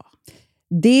 Bra.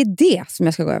 Det är det som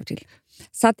jag ska gå över till.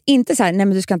 Så att inte så här, nej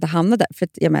men du ska inte hamna där. För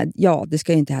att, det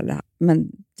ska jag inte heller.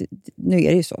 Men nu är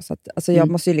det ju så. Så att, alltså,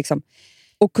 jag måste ju liksom...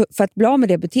 Och för att bli av med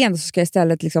det beteendet så ska jag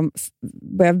istället liksom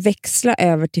börja växla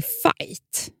över till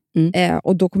fight.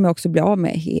 Och då kommer jag också bli av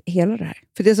med hela det här.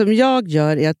 För det som jag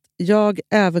gör är att jag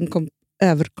även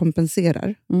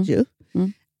överkompenserar ju.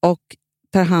 Och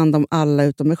tar hand om alla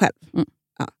utom mig själv.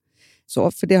 Ja.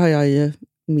 Så, för det har jag ju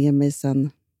med mig sedan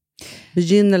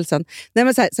begynnelsen. Nej,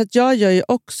 men så att jag gör ju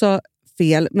också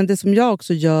fel, men det som jag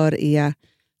också gör är...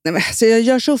 Nej, men, så jag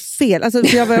gör så fel. Alltså,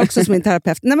 för jag var ju också som min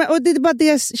terapeut. Nej, men, och det är bara det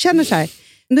jag känner så här.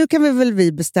 Nu kan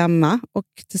vi bestämma, och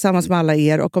tillsammans med alla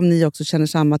er, och om ni också känner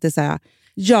samma, att det är så här,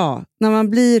 ja, när man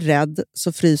blir rädd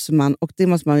så fryser man, och det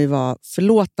måste man ju vara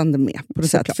förlåtande med på det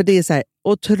sätt. För det är så här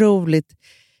otroligt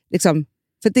liksom,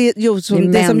 För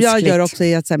det som jag gör också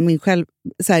är att så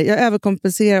här, jag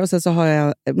överkompenserar och sen så har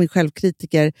jag min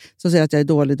självkritiker som säger att jag är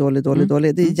dålig.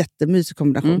 Det är en jättemysig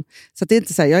kombination. Så att det är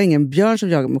inte så här, jag är ingen björn som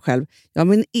jagar mig själv. Jag har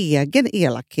min egen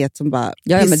elakhet som bara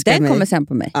men den mig. kommer sen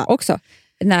på mig också.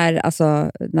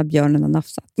 När björnen har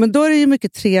nafsat. Men då är det ju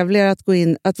mycket trevligare att gå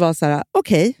in att vara så här,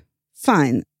 okej,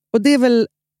 fine. Och det är väl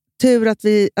tur att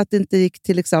det inte gick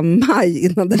till liksom maj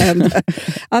innan det hände.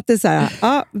 Att det är så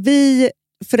här, vi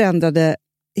förändrade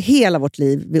hela vårt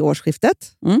liv vid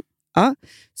årsskiftet.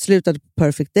 Slutade på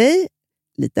Perfect Day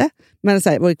lite, men så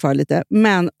här, var kvar lite.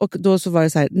 Och då så var det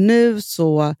så här, nu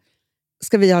så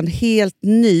ska vi ha en helt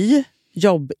ny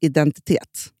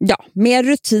jobbidentitet. Ja, mer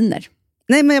rutiner.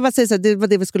 Nej, men jag bara säger så här, det var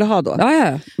det vi skulle ha då.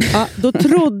 Ja. Då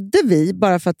trodde vi,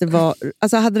 bara för att det var...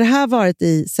 Alltså hade det här varit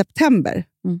i september,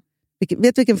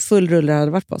 vet du vilken full rulle det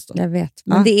hade varit på oss då? Jag vet,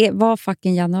 men det var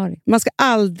fucking januari. Man ska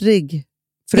aldrig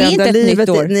förändra livet.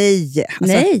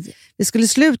 Nej. Vi skulle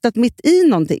slutat mitt i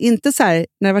någonting. Inte så här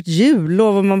när det varit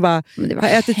jullov och man bara har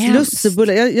ätit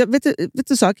lussebullar. Jag vet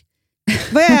du sak?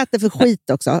 Vad jag äter för skit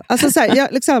också. Alltså så här,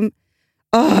 jag liksom...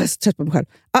 jag är så trött på mig själv.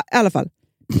 I alla fall.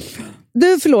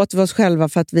 Du förlåter vi oss själva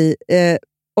för att vi...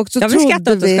 och så vi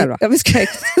skrattar åt oss själva. Ja, vi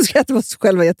skrattar åt oss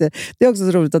själva. Det är också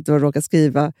så roligt att du har råkat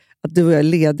skriva att du och jag är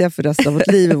lediga för resten av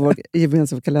vårt liv i vår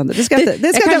gemensamma kalender. Det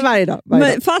skrattar jag varje dag.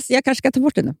 Fast jag kanske ska ta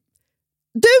bort det nu.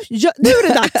 Nu är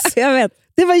det dags! Jag vet.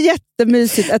 Det var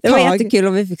jättemysigt ett tag. Det var jättekul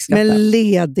om vi fick skratta. Men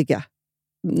lediga.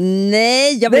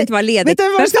 Nej, jag vill inte vara ledig. Vet du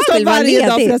vad man ska stå varje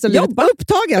dag för resten av livet? Jobba.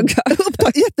 Upptagen.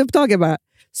 Jätteupptagen bara.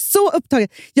 Så upptagen.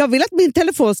 Jag vill att min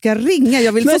telefon ska ringa.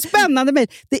 Jag vill få spännande mejl.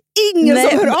 Det är ingen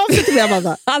som hör av sig till mig,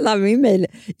 Amanda. Alla min mejl.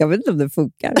 Jag vet inte om det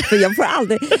funkar. För jag får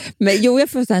aldrig... Men jag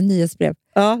får så här nyhetsbrev.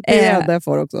 Ja, det är det jag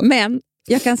får också. Men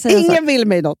jag kan säga ingen vill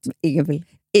mig något. Ingen vill.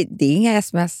 Det är inga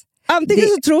sms. Antingen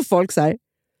så tror folk så här,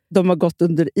 de har gått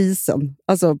under isen.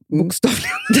 Alltså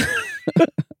bokstavligen.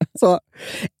 Så.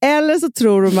 Eller så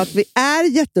tror de att vi är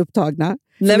jätteupptagna.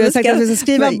 Nej, vi har sagt att vi ska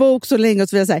skriva en bok så länge och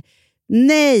så vill jag säga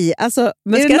nej, alltså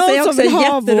men är det någon som vill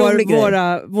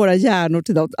ha våra hjärnor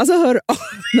till något? Alltså hör av.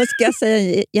 Men ska jag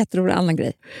säga en jätterolig annan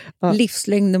grej?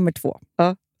 Livslängd nummer 2.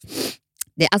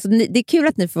 Det är kul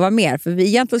att ni får vara med, för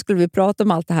egentligen skulle vi prata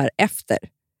om allt det här efter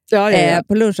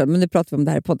på lunchen, men nu pratar vi om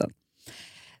det här i podden.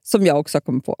 Som jag också har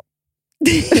kommit på.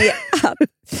 Det är att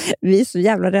vi är så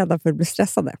jävla rädda för att bli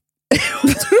stressade.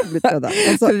 Otroligt rädda.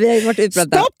 Alltså, för vi har ju varit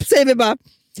utbrända. Stopp, säger vi bara.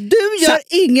 Du gör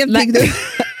ingenting nu.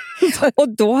 Och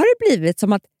då har det blivit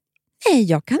som att nej,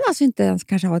 jag kan alltså inte ens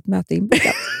kanske ha ett möte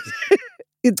inbokat.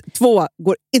 2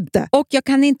 går inte. Och jag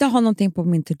kan inte ha någonting på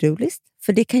min to-do-list,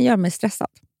 för det kan göra mig stressad.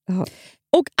 Jaha.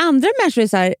 Och andra människor är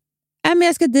så här, men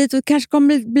jag ska dit och kanske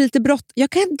kommer bli lite brått. Jag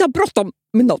kan inte ha bråttom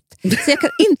med något. Så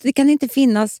det kan inte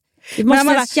finnas. Det måste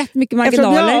finnas jättemycket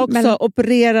marginaler. Eftersom jag också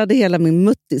opererade hela min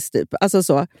muttis typ. Alltså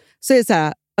så är det så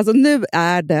här, alltså nu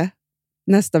är det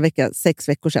nästa vecka 6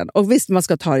 veckor sedan. Och visst, man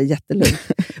ska ta det jättelugnt.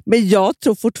 Men jag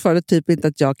tror fortfarande typ inte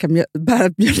att jag kan bära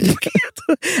ett mjölkpaket.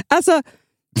 Alltså,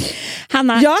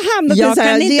 Hanna, jag hamnade i så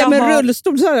här, ge mig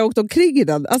rullstol så har jag åkt omkring i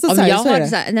den. Alltså, om så här, jag så har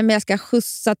så här, nej, men jag ska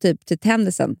skjutsa typ till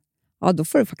Tändisen. Ja, då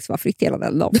får det faktiskt vara fritt hela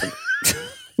den dagen.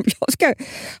 Jag ska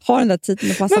ha den där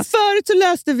tiden att passa. Men förut så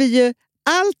löste vi ju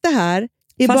allt det här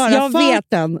i fast bara jag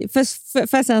farten. Får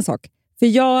jag säga en sak? För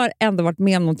jag har ändå varit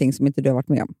med om någonting som inte du har varit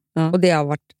med om. Ja. Och det har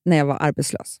varit när jag var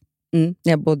arbetslös. När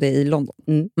jag bodde i London.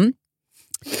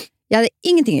 Jag hade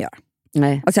ingenting att göra.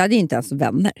 Nej. Alltså jag hade inte ens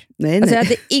vänner. Nej. Alltså jag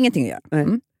hade ingenting att göra.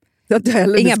 Nej. Jag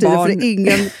heller inga barn. För det är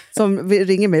ingen som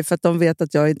ringer mig för att de vet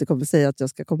att jag inte kommer säga att jag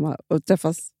ska komma och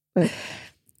träffas. Nej.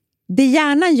 Det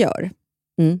hjärnan gör,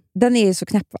 den är ju så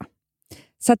knäpp, va?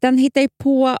 Så att den hittar ju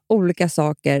på olika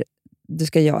saker du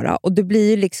ska göra. Och du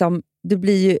blir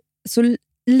ju så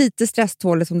lite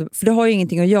stresstålig som du, för du har ju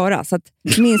ingenting att göra. Så att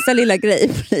minsta lilla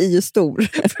grej blir ju stor.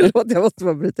 Förlåt, jag måste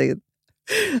bara bryta in.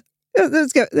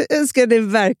 Ska ni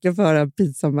verkligen få höra en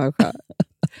pinsam människa?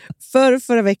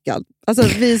 Förra veckan, alltså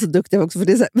vi är så duktiga också, för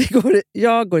det är så här,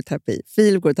 jag går i terapi,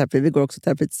 Filip går i terapi, vi går också i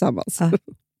terapi tillsammans.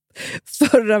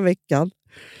 Förra veckan,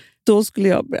 då skulle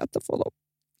jag berätta för honom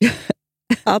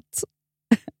att,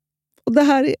 och det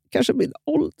här är kanske min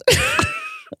ålder,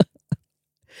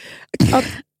 att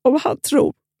om han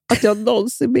tror att jag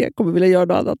någonsin mer kommer vilja göra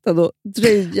något annat än att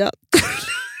dröja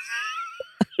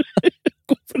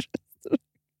gå på restaurang.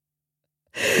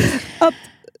 Att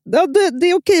det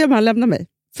är okej om han lämnar mig.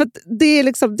 För att det är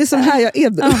liksom, det är så här jag är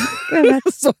nu.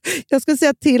 Så jag ska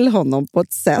säga till honom på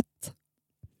ett sätt.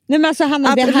 Nej, men alltså, Hanna,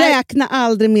 att det här... räkna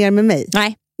aldrig mer med mig.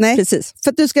 Nej, precis.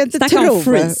 För att du ska inte snacka tro. Om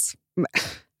freeze.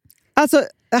 Alltså,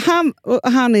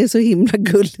 han är så himla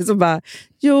gullig som bara,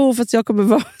 jo, fast jag kommer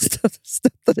vara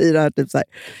stöttad i det här. Typ så här.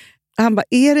 Han bara,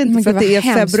 är det inte Men för gud, att det är vad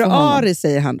hemskt för honom. februari,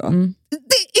 säger han då.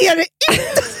 Det är det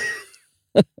inte!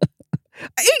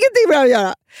 Ingenting bra att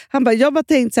göra. Han bara, jag bara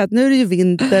tänkte så att nu är det ju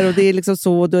vinter och det är liksom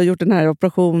så, du har gjort den här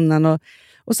operationen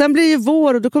och sen blir det ju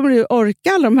vår och då kommer du ju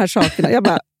orka alla de här sakerna. Jag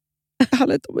bara, det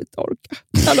handlar inte om att inte orka.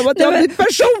 Det handlar om att jag har blivit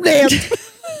personlighet.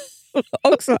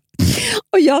 också.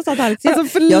 Och jag sa att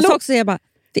jag sa också, jag bara,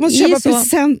 det måste är köpa så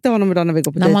present till honom idag när vi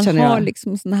går på dejt. när man har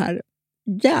liksom sån här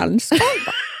hjärnskada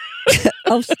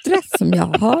av stress som jag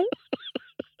har.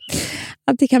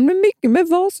 Att det kan bli mycket med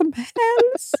vad som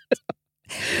helst.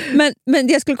 Men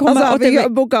jag skulle komma... Alltså,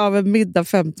 jag bokade av en middag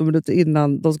 15 minuter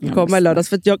innan de skulle komma i lördags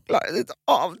för att jag klarade inte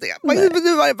av det. Men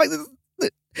nu var det faktiskt...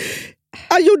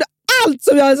 Jag gjorde allt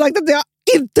som jag hade sagt att jag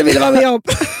inte ville vara med om.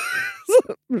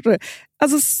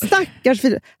 Alltså stackars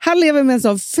Filip. Han lever med en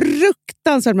sån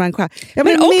fruktansvärd människa. Jag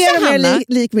blir mer och mer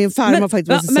lik min farmor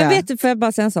faktiskt. Men vet du, får jag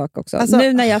bara säga en sak också? Alltså,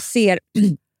 nu när jag ser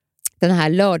den här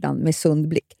lördagen med sund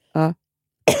blick. Ja.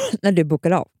 När du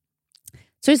bokar av.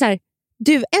 Så är det så här,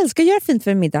 du älskar att göra fint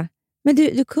för en middag. Men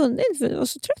du kunde inte för du var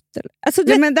så trött. Eller?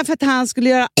 Alltså, men därför att han skulle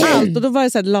göra allt. Och då var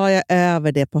det så här, la jag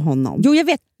över det på honom. Jo, jag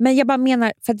vet. Men jag bara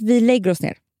menar för att vi lägger oss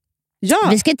ner. Ja.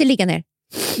 Vi ska inte ligga ner.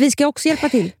 Vi ska också hjälpa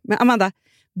till. Men Amanda,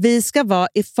 vi ska vara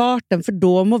i farten för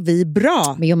då mår vi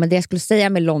bra. Men det jag skulle säga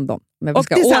med London. Men och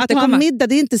det är så att ha middag,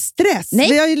 det är inte stress. Nej.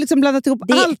 Vi har ju liksom blandat ihop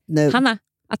allt nu. Hanna,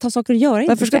 att ha saker att göra är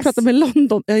inte varför ska jag prata med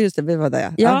London? Ja just det, vi var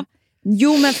där. Ja.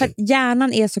 Jo, men för att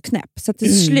hjärnan är så knäpp. Så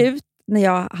till slut, när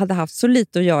jag hade haft så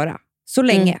lite att göra, så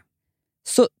länge,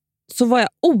 så var jag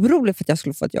orolig för att jag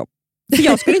skulle få ett jobb. För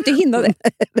jag skulle inte hinna det.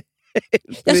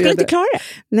 Jag skulle inte klara det.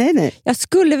 Nej. Jag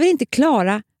skulle väl inte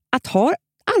klara att ha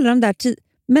alla de där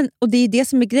men och det är det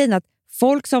som är grejen, att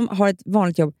folk som har ett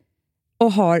vanligt jobb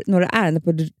och har några ärenden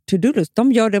på to-do-list,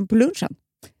 de gör den på lunchen.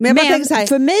 Men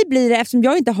för mig blir det, eftersom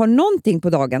jag inte har någonting på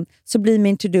dagen, så blir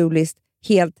min to-do-list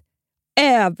helt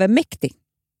övermäktig.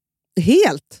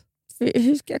 Helt?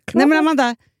 Hur ska jag klara? Nej men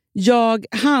Amanda, jag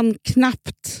hann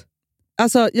knappt.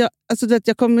 Alltså du vet,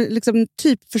 jag kom liksom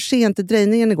typ för sent till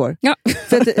drejningen igår. Ja.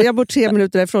 För att jag bor 3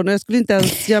 minuter därifrån och jag skulle inte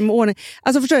ens göra mig ordning.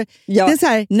 Alltså förstår du? Ja. Det är så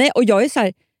här. Nej, och jag är så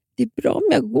här, det är bra om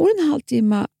jag går en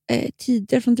halvtimme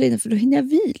tidigare från drejningen för då hinner jag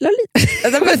vila lite.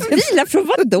 Alltså, vila från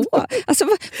vad då? Alltså,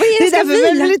 vad är det jag ska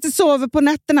vila? Vi lite sover på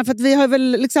nätterna för att vi har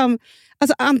väl liksom...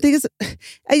 Alltså antingen...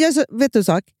 vet du en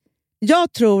sak?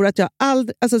 Jag tror att jag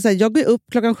aldrig... Alltså, så här, jag går upp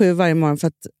 7:00 varje morgon för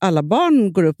att alla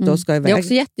barn går upp då och ska iväg. Det är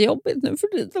också jättejobbigt nu för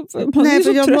tiden. Nej,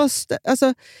 för jag måste...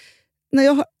 Alltså, när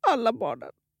jag har alla barnen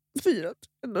 4,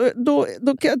 då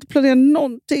kan jag inte planera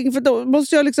någonting. För då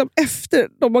måste jag liksom efter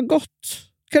de har gått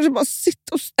kanske bara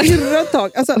sitta och stirra ett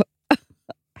tag. Alltså,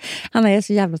 Hanna, jag är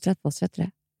så jävla trött på oss, vet du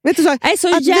det? Vet du så, jag är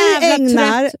så att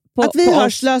jävla trött på att vi har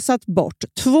oss. slösat bort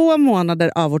 2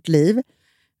 månader av vårt liv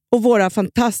och våra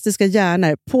fantastiska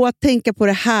hjärnor på att tänka på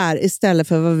det här istället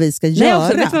för vad vi ska göra.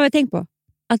 Också, vet du vad jag tänker på?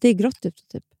 Att det är grått ute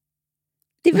typ.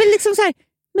 Det är väl liksom så här,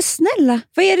 men snälla,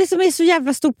 vad är det som är så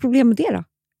jävla stort problem med det då?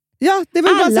 Ja, det är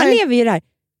väl alla bara så här... lever ju där.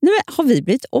 Nej, men har vi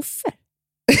blivit offer?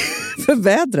 För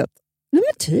vädret? Nej,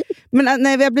 men typ. Men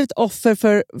nej, vi har blivit offer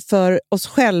för oss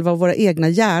själva och våra egna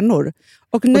hjärnor.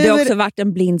 Och nu det har också varit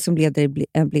en blind som leder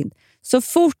en blind. Så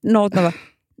fort något man bara,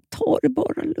 ta det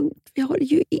bara lugnt. Vi har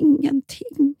ju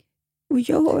ingenting att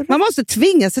göra. Man måste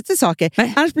tvinga sig till saker.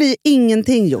 Nej. Annars blir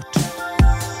ingenting gjort.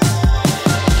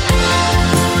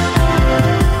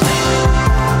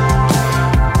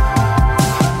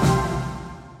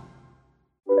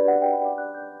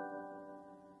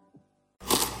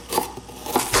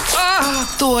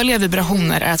 Dåliga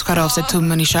vibrationer är att skära av sig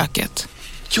tummen i köket.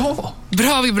 Ja!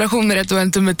 Bra vibrationer är att du har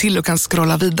en tumme till och kan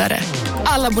scrolla vidare.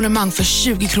 Alla abonnemang för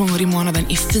 20 kronor i månaden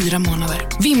i 4 månader.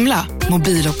 Vimla!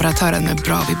 Mobiloperatören med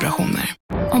bra vibrationer.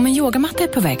 Om en yogamatta är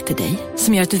på väg till dig,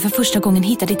 som gör att du för första gången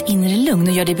hittar ditt inre lugn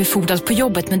och gör dig befordrad på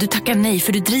jobbet men du tackar nej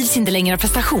för du drivs inte längre av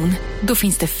prestation. Då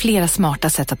finns det flera smarta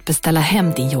sätt att beställa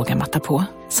hem din yogamatta på.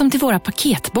 Som till våra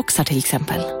paketboxar till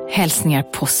exempel. Hälsningar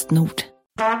Postnord.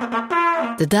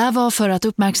 Det där var för att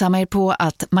uppmärksamma er på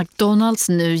att McDonalds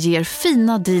nu ger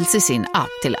fina deals i sin app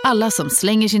till alla som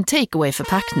slänger sin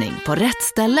takeaway-förpackning på rätt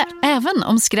ställe. Även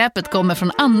om skräpet kommer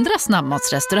från andra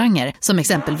snabbmatsrestauranger som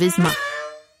exempelvis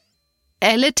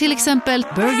eller till exempel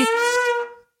Burger.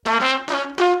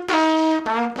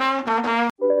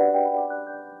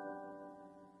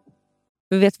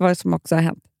 Vi vet vad som också har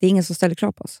hänt. Det är ingen som ställer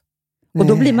krav på oss. Och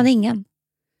då blir man ingen.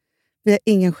 Vi har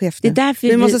ingen chef nu. Det är därför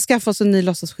vi måste skaffa oss en ny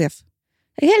låtsaschef.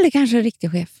 Eller kanske en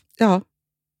riktig chef. Ja,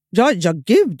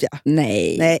 gud ja.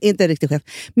 Nej, inte en riktig chef.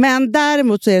 Men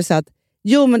däremot så är det så att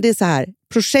men det är så här.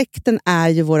 Projekten är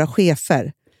ju våra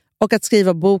chefer. Och att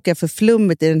skriva bok är för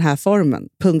flummigt i den här formen.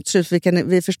 Punkt slut.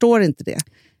 Vi förstår inte det.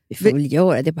 Vi får väl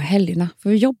göra det på helgerna. Får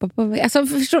vi jobba på... Alltså,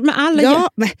 förstår med alla... Ja,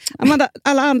 men Amanda,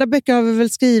 alla andra böcker har vi väl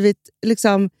skrivit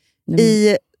liksom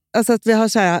i... Alltså att vi har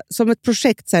så här, som ett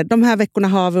projekt, så här, de här veckorna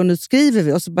har vi och nu skriver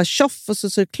vi och så bara tjoff och så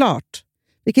är det klart.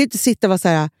 Vi kan ju inte sitta och vara så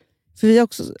här, för vi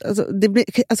också,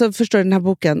 alltså förstår du den här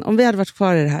boken, om vi hade varit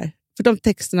kvar i det här, för de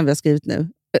texterna vi har skrivit nu,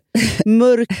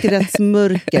 mörkrets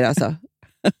mörker alltså.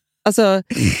 Alltså,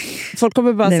 folk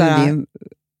kommer bara så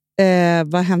här,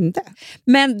 vad hände?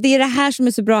 Men det är det här som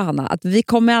är så bra, Hanna, att vi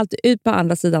kommer alltid ut på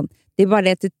andra sidan. Det är bara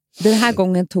det att den här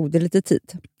gången tog det lite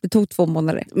tid. Det tog 2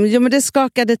 månader. Ja, men det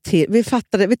skakade till.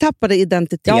 Vi tappade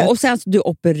identitet. Ja, och sen så du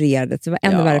opererade. Så det var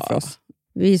ännu värre för oss.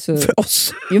 Vi är så... För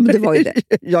oss? Jo, men det var ju det.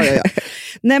 ja.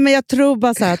 Nej, men jag tror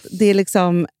bara så här att det är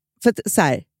liksom...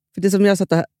 För det som jag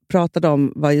satt och pratade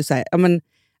om var ju så här, ja, men,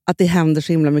 att det händer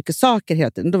så himla mycket saker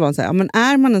hela tiden. Då var hon så här, ja, men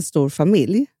är man en stor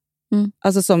familj,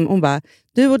 alltså som hon bara,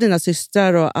 du och dina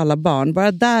systrar och alla barn,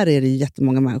 bara där är det ju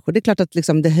jättemånga människor. Det är klart att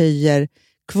liksom, det höjer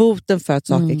kvoten för att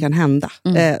saker kan hända.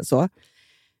 Så.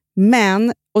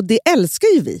 Men, och det älskar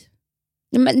ju vi.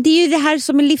 Ja, men det är ju det här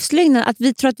som är livslögnen, att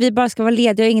vi tror att vi bara ska vara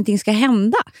lediga och ingenting ska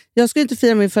hända. Jag ska inte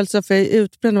fira min födelsedag för jag är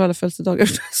utbränd av alla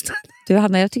födelsedagar. Du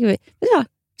Hanna, jag tycker vi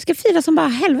ska fira som bara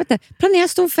helvete. Planera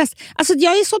stor fest. Alltså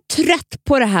jag är så trött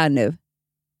på det här nu.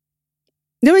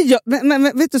 Ja, men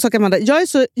vet du så, Amanda? Jag är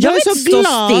så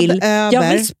glad still.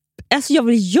 över... Jag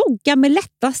vill jogga med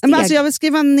lätta steg. Men alltså jag vill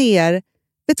skriva ner...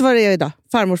 Vet du vad det är idag?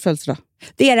 Farmors födelsedag.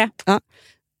 Det är det. Ja.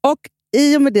 Och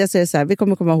i och med det så är det så här, vi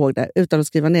kommer komma ihåg det utan att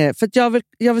skriva ner. För att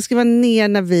jag vill skriva ner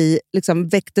när vi liksom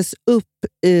väcktes upp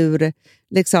ur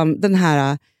liksom den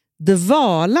här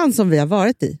dvalan som vi har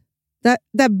varit i.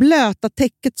 Det blöta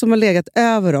täcket som har legat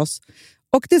över oss.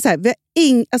 Och det är så här, vi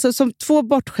har alltså som 2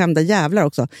 bortskämda jävlar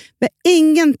också. Vi har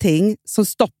ingenting som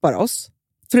stoppar oss,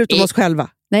 förutom oss själva.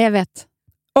 Nej, jag vet.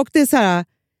 Och det är så här,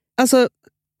 alltså...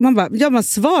 Man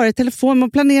svarar i telefon,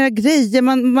 man planerar grejer,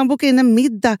 man bokar in en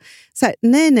middag. Så här,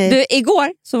 nej. Du,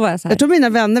 igår så var jag så här. Jag tror mina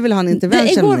vänner vill ha en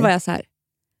intervention. Igår var jag så här.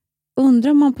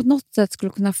 Undrar om man på något sätt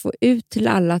skulle kunna få ut till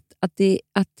alla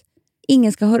att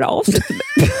ingen ska höra av sig till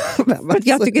mig. För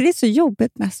jag tycker det är så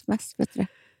jobbigt med sms. Vet du?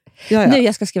 Ja. Nu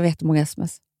jag ska skriva jättemånga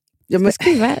sms. Jag ska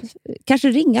skriva, kanske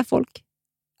ringa folk.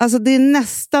 Alltså det är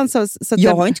nästan så att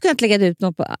jag har inte kunnat lägga ut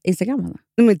något på Instagram.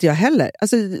 Men inte jag heller.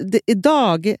 Alltså,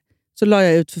 idag... så la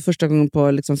jag ut för första gången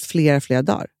på liksom flera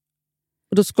dagar.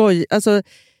 Och då alltså,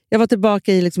 jag var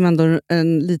tillbaka i liksom ändå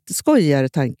en lite skojigare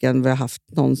tanke än vad jag haft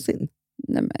någonsin.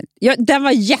 Nej, men, den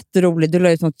var jätterolig. Du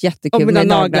la ut något jättekul med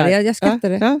naglar. Jag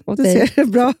skrattade. Ja, du ser.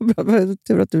 Bra.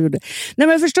 Tur att du gjorde det. Nej,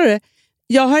 men förstår du?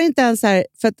 Jag har inte ens här...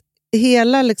 För att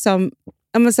hela liksom...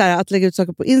 Så här, att lägga ut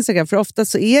saker på Instagram. För ofta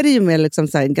så är det ju med liksom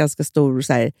så här, en ganska stor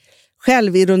så här,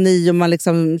 självironi och man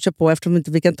liksom kör på eftersom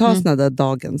inte vi kan ta såna där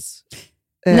dagens...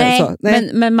 Nej.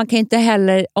 Men man kan inte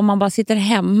heller, om man bara sitter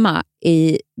hemma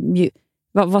i...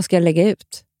 Vad ska jag lägga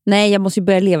ut? Nej, jag måste ju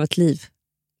börja leva ett liv.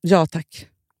 Ja, tack.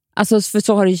 Alltså, för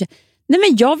så har det ju... Nej,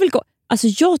 men jag vill gå... Alltså,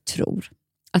 jag tror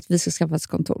att vi ska skaffa ett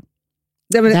kontor.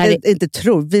 Ja, men inte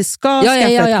tror. Vi ska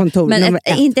skaffa ett kontor. Men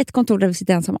inte ett kontor där vi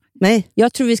sitter ensamma. Nej.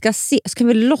 Jag tror vi ska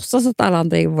vi låtsas att alla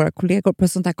andra är våra kollegor på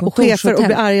ett sånt här kontorshotell. Och chefer och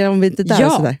bli arga om vi inte är där. Ja,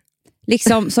 sådär.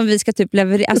 Liksom som vi ska typ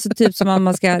leverera. Alltså typ som om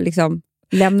man ska liksom...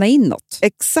 lämna in något.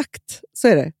 Exakt, så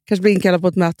är det. Kanske bli inkallad på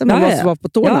ett möte, men man måste vara på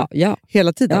tårna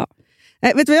hela tiden. Ja.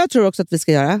 Vet du vad jag tror också att vi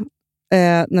ska göra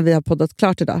när vi har poddat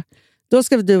klart idag? Då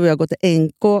ska du och jag gå till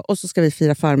NK och så ska vi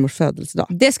fira farmors födelsedag.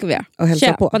 Det ska vi göra. Och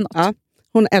hälsa på. Något. Ja.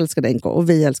 Hon älskar NK och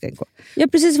vi älskar NK. Ja,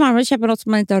 precis som farmor. Köpa något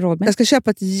som man inte har råd med. Jag ska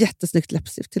köpa ett jättesnyggt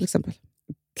läppstift till exempel.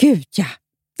 Gud, ja.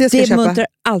 Det muntrar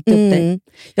alltid upp dig.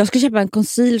 Jag ska köpa en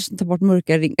concealer som tar bort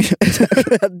mörka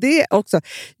ringar. Det också.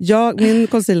 Min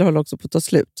concealer håller också på att ta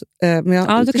slut. Men jag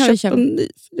har inte köpt en ny.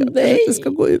 Jag inte ska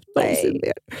gå ut någonsin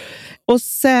mer. Och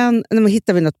sen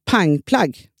hittar vi något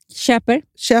pangplagg.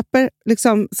 Köper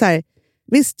liksom så här.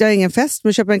 Visst, jag har ingen fest,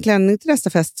 men köper en klänning till nästa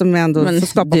fest som jag ändå får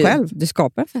skapa själv. Du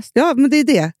skapar en fest. Ja, men det är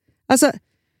det. Alltså,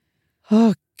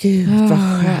 gud vad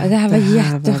skönt. Det här var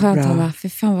jätteskönt, Hanna. För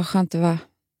fan vad skönt det var.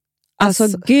 Alltså,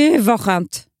 gud vad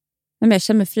skönt. Men jag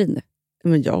känner mig fri nu.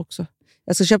 Men jag också.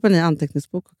 Jag ska köpa en ny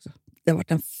anteckningsbok också. Det har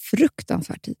varit en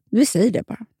fruktansvärd tid. Vi säger det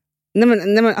bara. Nej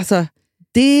men alltså,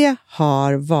 det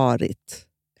har varit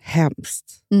hemskt.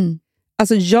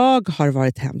 Alltså jag har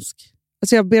varit hemsk.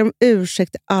 Alltså jag ber om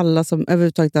ursäkt till alla som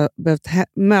överhuvudtaget har behövt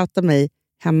möta mig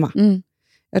hemma.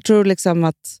 Jag tror liksom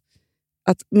att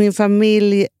min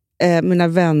familj, mina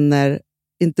vänner,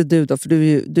 inte du då, för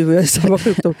du och jag är samma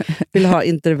sjukdom, vill ha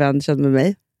intervention med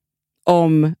mig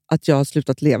om att jag har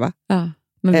slutat leva. Ja,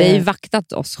 men vi har ju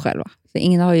vaktat oss själva. Så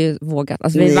ingen har ju vågat.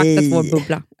 Alltså vi har vaktat vår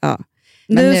bubbla. Ja.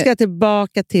 Nu ska jag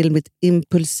tillbaka till mitt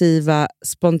impulsiva,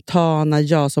 spontana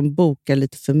jag som bokar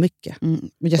lite för mycket.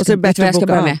 Jag ska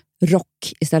börja med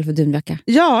rock istället för dunjacka.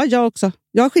 Ja, jag också.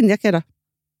 Jag har skinnjacka idag.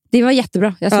 Det var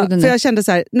jättebra. Jag såg den för jag kände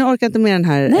så här, nu orkar jag inte med den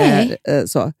här.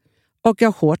 Så. Och jag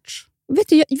har shorts. Vet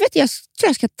du, jag tror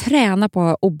jag ska träna på att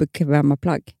ha obekväma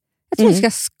plagg. Jag tror jag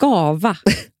ska skava.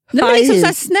 Det var liksom så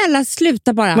här, snälla,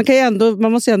 sluta bara.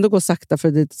 Man måste ju ändå gå sakta för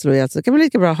att det inte slår ihjäl. Så kan man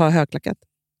lika bra ha högklackat.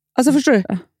 Alltså förstår du?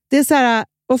 Det är så här,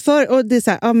 och det är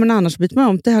så här, men annars byter man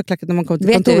om till högklackat när man kommer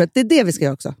till kontoret. Det är det vi ska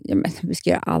göra också. Ja, men vi ska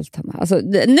göra allt, Hanna. Alltså,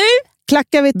 nu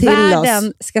klackar vi till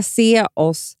världen ska se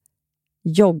oss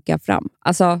jogga fram.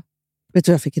 Alltså, vet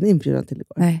du vad jag fick en inbjudan till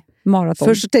igår? Nej, maraton.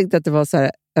 Först så tänkte jag att det var så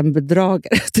här en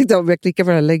bedragare. Jag tänkte om jag klickar på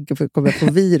den här länken för att komma på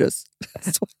virus.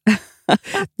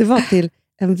 Det var till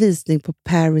en visning på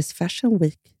Paris Fashion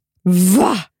Week.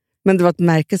 Va? Men det var ett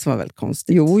märke som var väldigt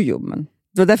konstigt. Jo, men.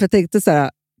 Det var därför jag tänkte så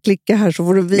här, klicka här så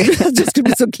får du virus. Jag skulle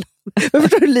bli så glad. Jag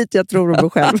förstår hur lite jag tror om mig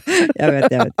själv. Jag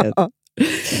vet. Ja.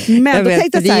 Men jag då vet,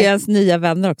 tänkte jag det så här, är ju ens nya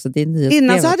vänner också. Det är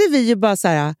innan så hade vi ju bara så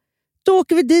här, då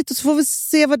åker vi dit och så får vi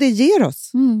se vad det ger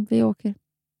oss. Vi åker.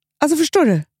 Alltså förstår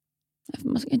du?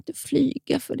 Man ska inte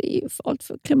flyga för det är ju farligt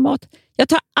för klimat. Jag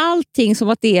tar allting som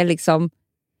att det är liksom,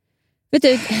 vet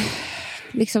du,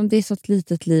 liksom det är så ett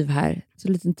litet liv här, så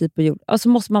liten tid på jord. Och så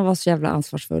måste man vara så jävla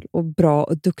ansvarsfull och bra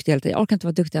och duktig hela tiden. Jag orkar inte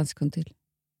vara duktig en sekund till.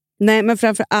 Nej, men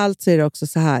framför allt så är det också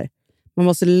så här. Man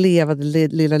måste leva det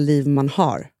lilla liv man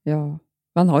har. Ja,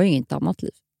 man har ju inget annat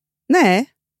liv. Nej,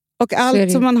 och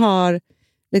allt som man har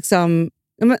liksom,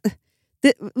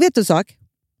 vet du en sak?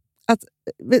 Att,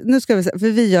 nu ska vi se, för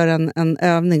vi gör en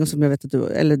övning som jag vet att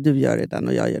du gör i den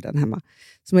och jag gör den hemma,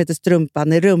 som heter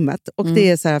strumpan i rummet. Och det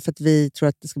är så här för att vi tror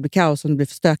att det ska bli kaos om det blir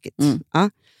för stökigt. Ja.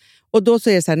 Och då så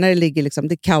är det så här, när det ligger liksom,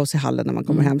 det är kaos i hallen när man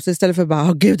kommer hem. Så istället för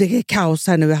bara, gud det är kaos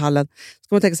här nu i hallen,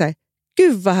 ska man tänka så här,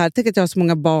 gud vad här, tänk att jag har så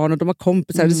många barn och de har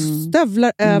kompisar, det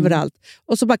stövlar överallt.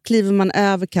 Och så bara kliver man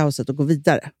över kaoset och går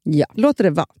vidare. Ja. Låter det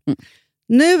vara.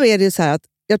 Nu är det ju så här att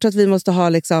jag tror att vi måste ha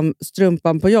liksom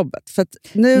strumpan på jobbet. För att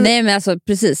nu... Nej, men alltså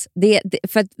precis.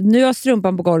 För att nu har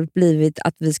strumpan på golvet blivit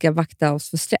att vi ska vakta oss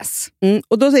för stress.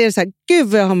 Och då säger det så här, gud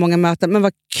vad jag har många möten, men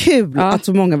vad kul att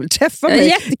så många vill träffa mig.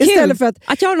 Jättekul. Istället för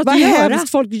att jag har något vad att göra.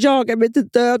 hemskt, folk jagar mig till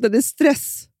döden, det är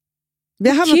stress. Vi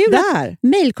har hamnat där.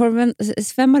 Mailkorven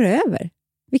svämmar över.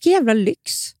 Vilken jävla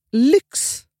lyx.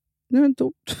 Lyx? Nu är den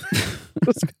tomt.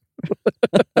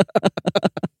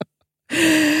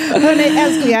 Hörrni,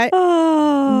 älsklingar.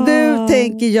 Nu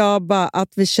tänker jag bara att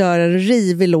vi kör en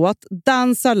rivig låt.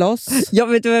 Dansa loss. Jag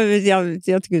vet vad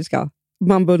jag tycker du ska.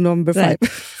 Mambo number 5.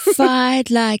 Fight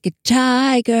like a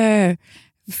tiger.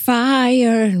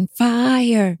 Fire and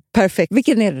fire. Perfekt.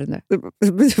 Vilken är det nu?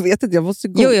 Jag vet inte, jag måste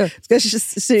gå. Jo. Ska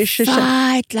jag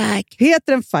Fight like...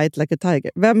 Heter den Fight like a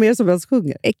tiger? Vem är det som ens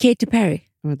sjunger? Katy Perry.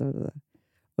 Vänta.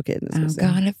 Okej, nu ska vi se.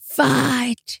 I'm gonna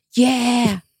fight,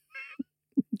 yeah.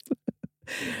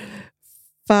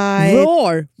 Fight.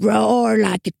 Roar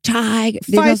like a tiger.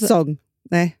 Fight song.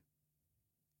 Nej.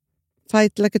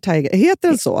 Fight like a tiger. Heter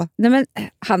den så? Nej men,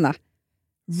 Hanna.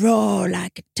 Roar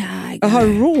like a tiger. Jaha,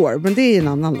 roar, men det är en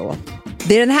annan låt.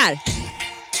 Det är den här.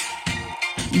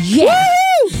 Yeah!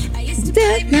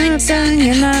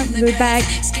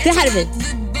 Det här är vi.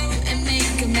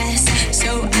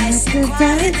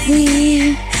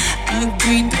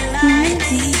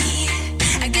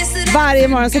 Varje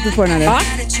morgon sätter vi på den här nu. Ja.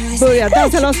 Börja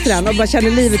dansa loss till den och bara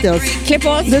känner livet i oss. Klipp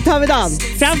oss. Nu tar vi dan.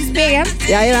 Framför spegeln.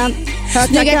 Jajamän.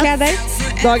 Snygga kläder.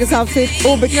 Dagens outfit.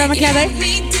 Obekväma kläder.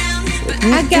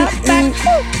 I got back.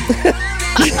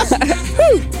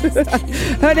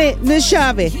 Hörni, nu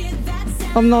kör vi.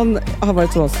 Om någon har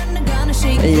varit hos oss.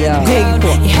 Ja. Häng på.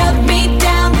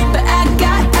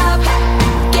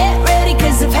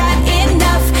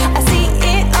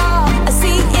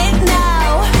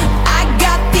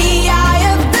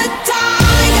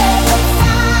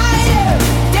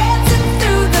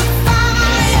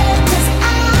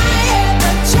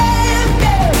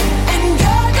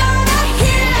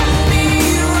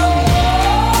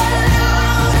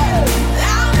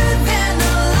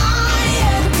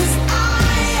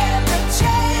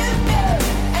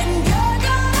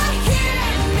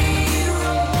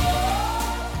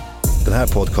 Den här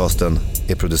podcasten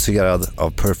är producerad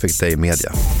av Perfect Day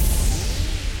Media.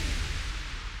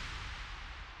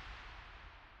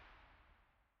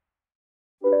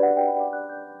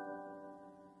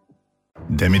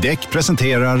 Demideck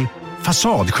presenterar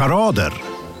Fasadcharader.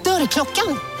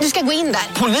 Dörrklockan. Du ska gå in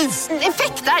där. Polis?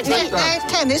 Effektar? Nej,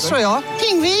 tennis tror jag.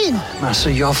 Pingvin. Alltså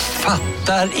jag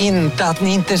fattar inte att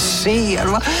ni inte ser.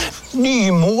 Va?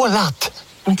 Nymålat.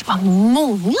 Men det var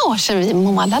många år sedan vi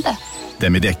målade.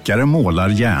 Demideckare målar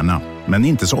gärna, men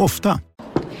inte så ofta.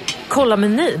 Kolla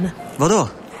menyn. Vadå?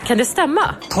 Kan det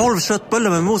stämma? 12 köttbullar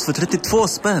med mos för 32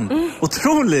 spänn.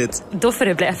 Otroligt! Då får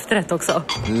det bli efterrätt också.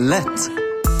 Lätt!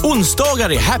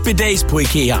 Onsdagar är happy days på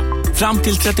IKEA. Fram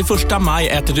till 31 maj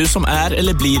äter du som är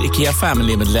eller blir IKEA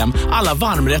Family-medlem alla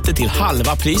varmrätter till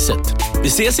halva priset. Vi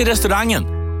ses i restaurangen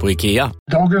på IKEA.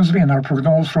 Dagens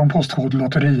vinnarprognos från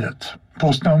Postkodlotteriet.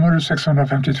 Postnummer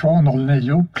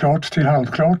 65209, klart till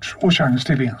halvklart och chans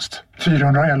till vinst.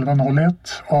 41101,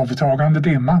 avtagande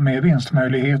dimma med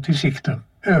vinstmöjlighet i sikte.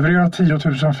 Övriga 10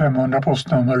 500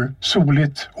 postnummer,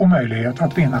 soligt och möjlighet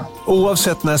att vinna.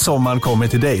 Oavsett när sommaren kommer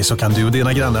till dig så kan du och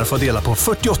dina grannar få dela på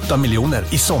 48 miljoner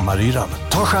i sommaryran.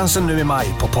 Ta chansen nu i maj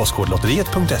på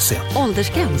postkodlotteriet.se.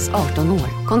 Åldersgräns 18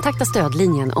 år. Kontakta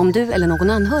stödlinjen om du eller någon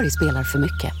anhörig spelar för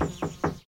mycket.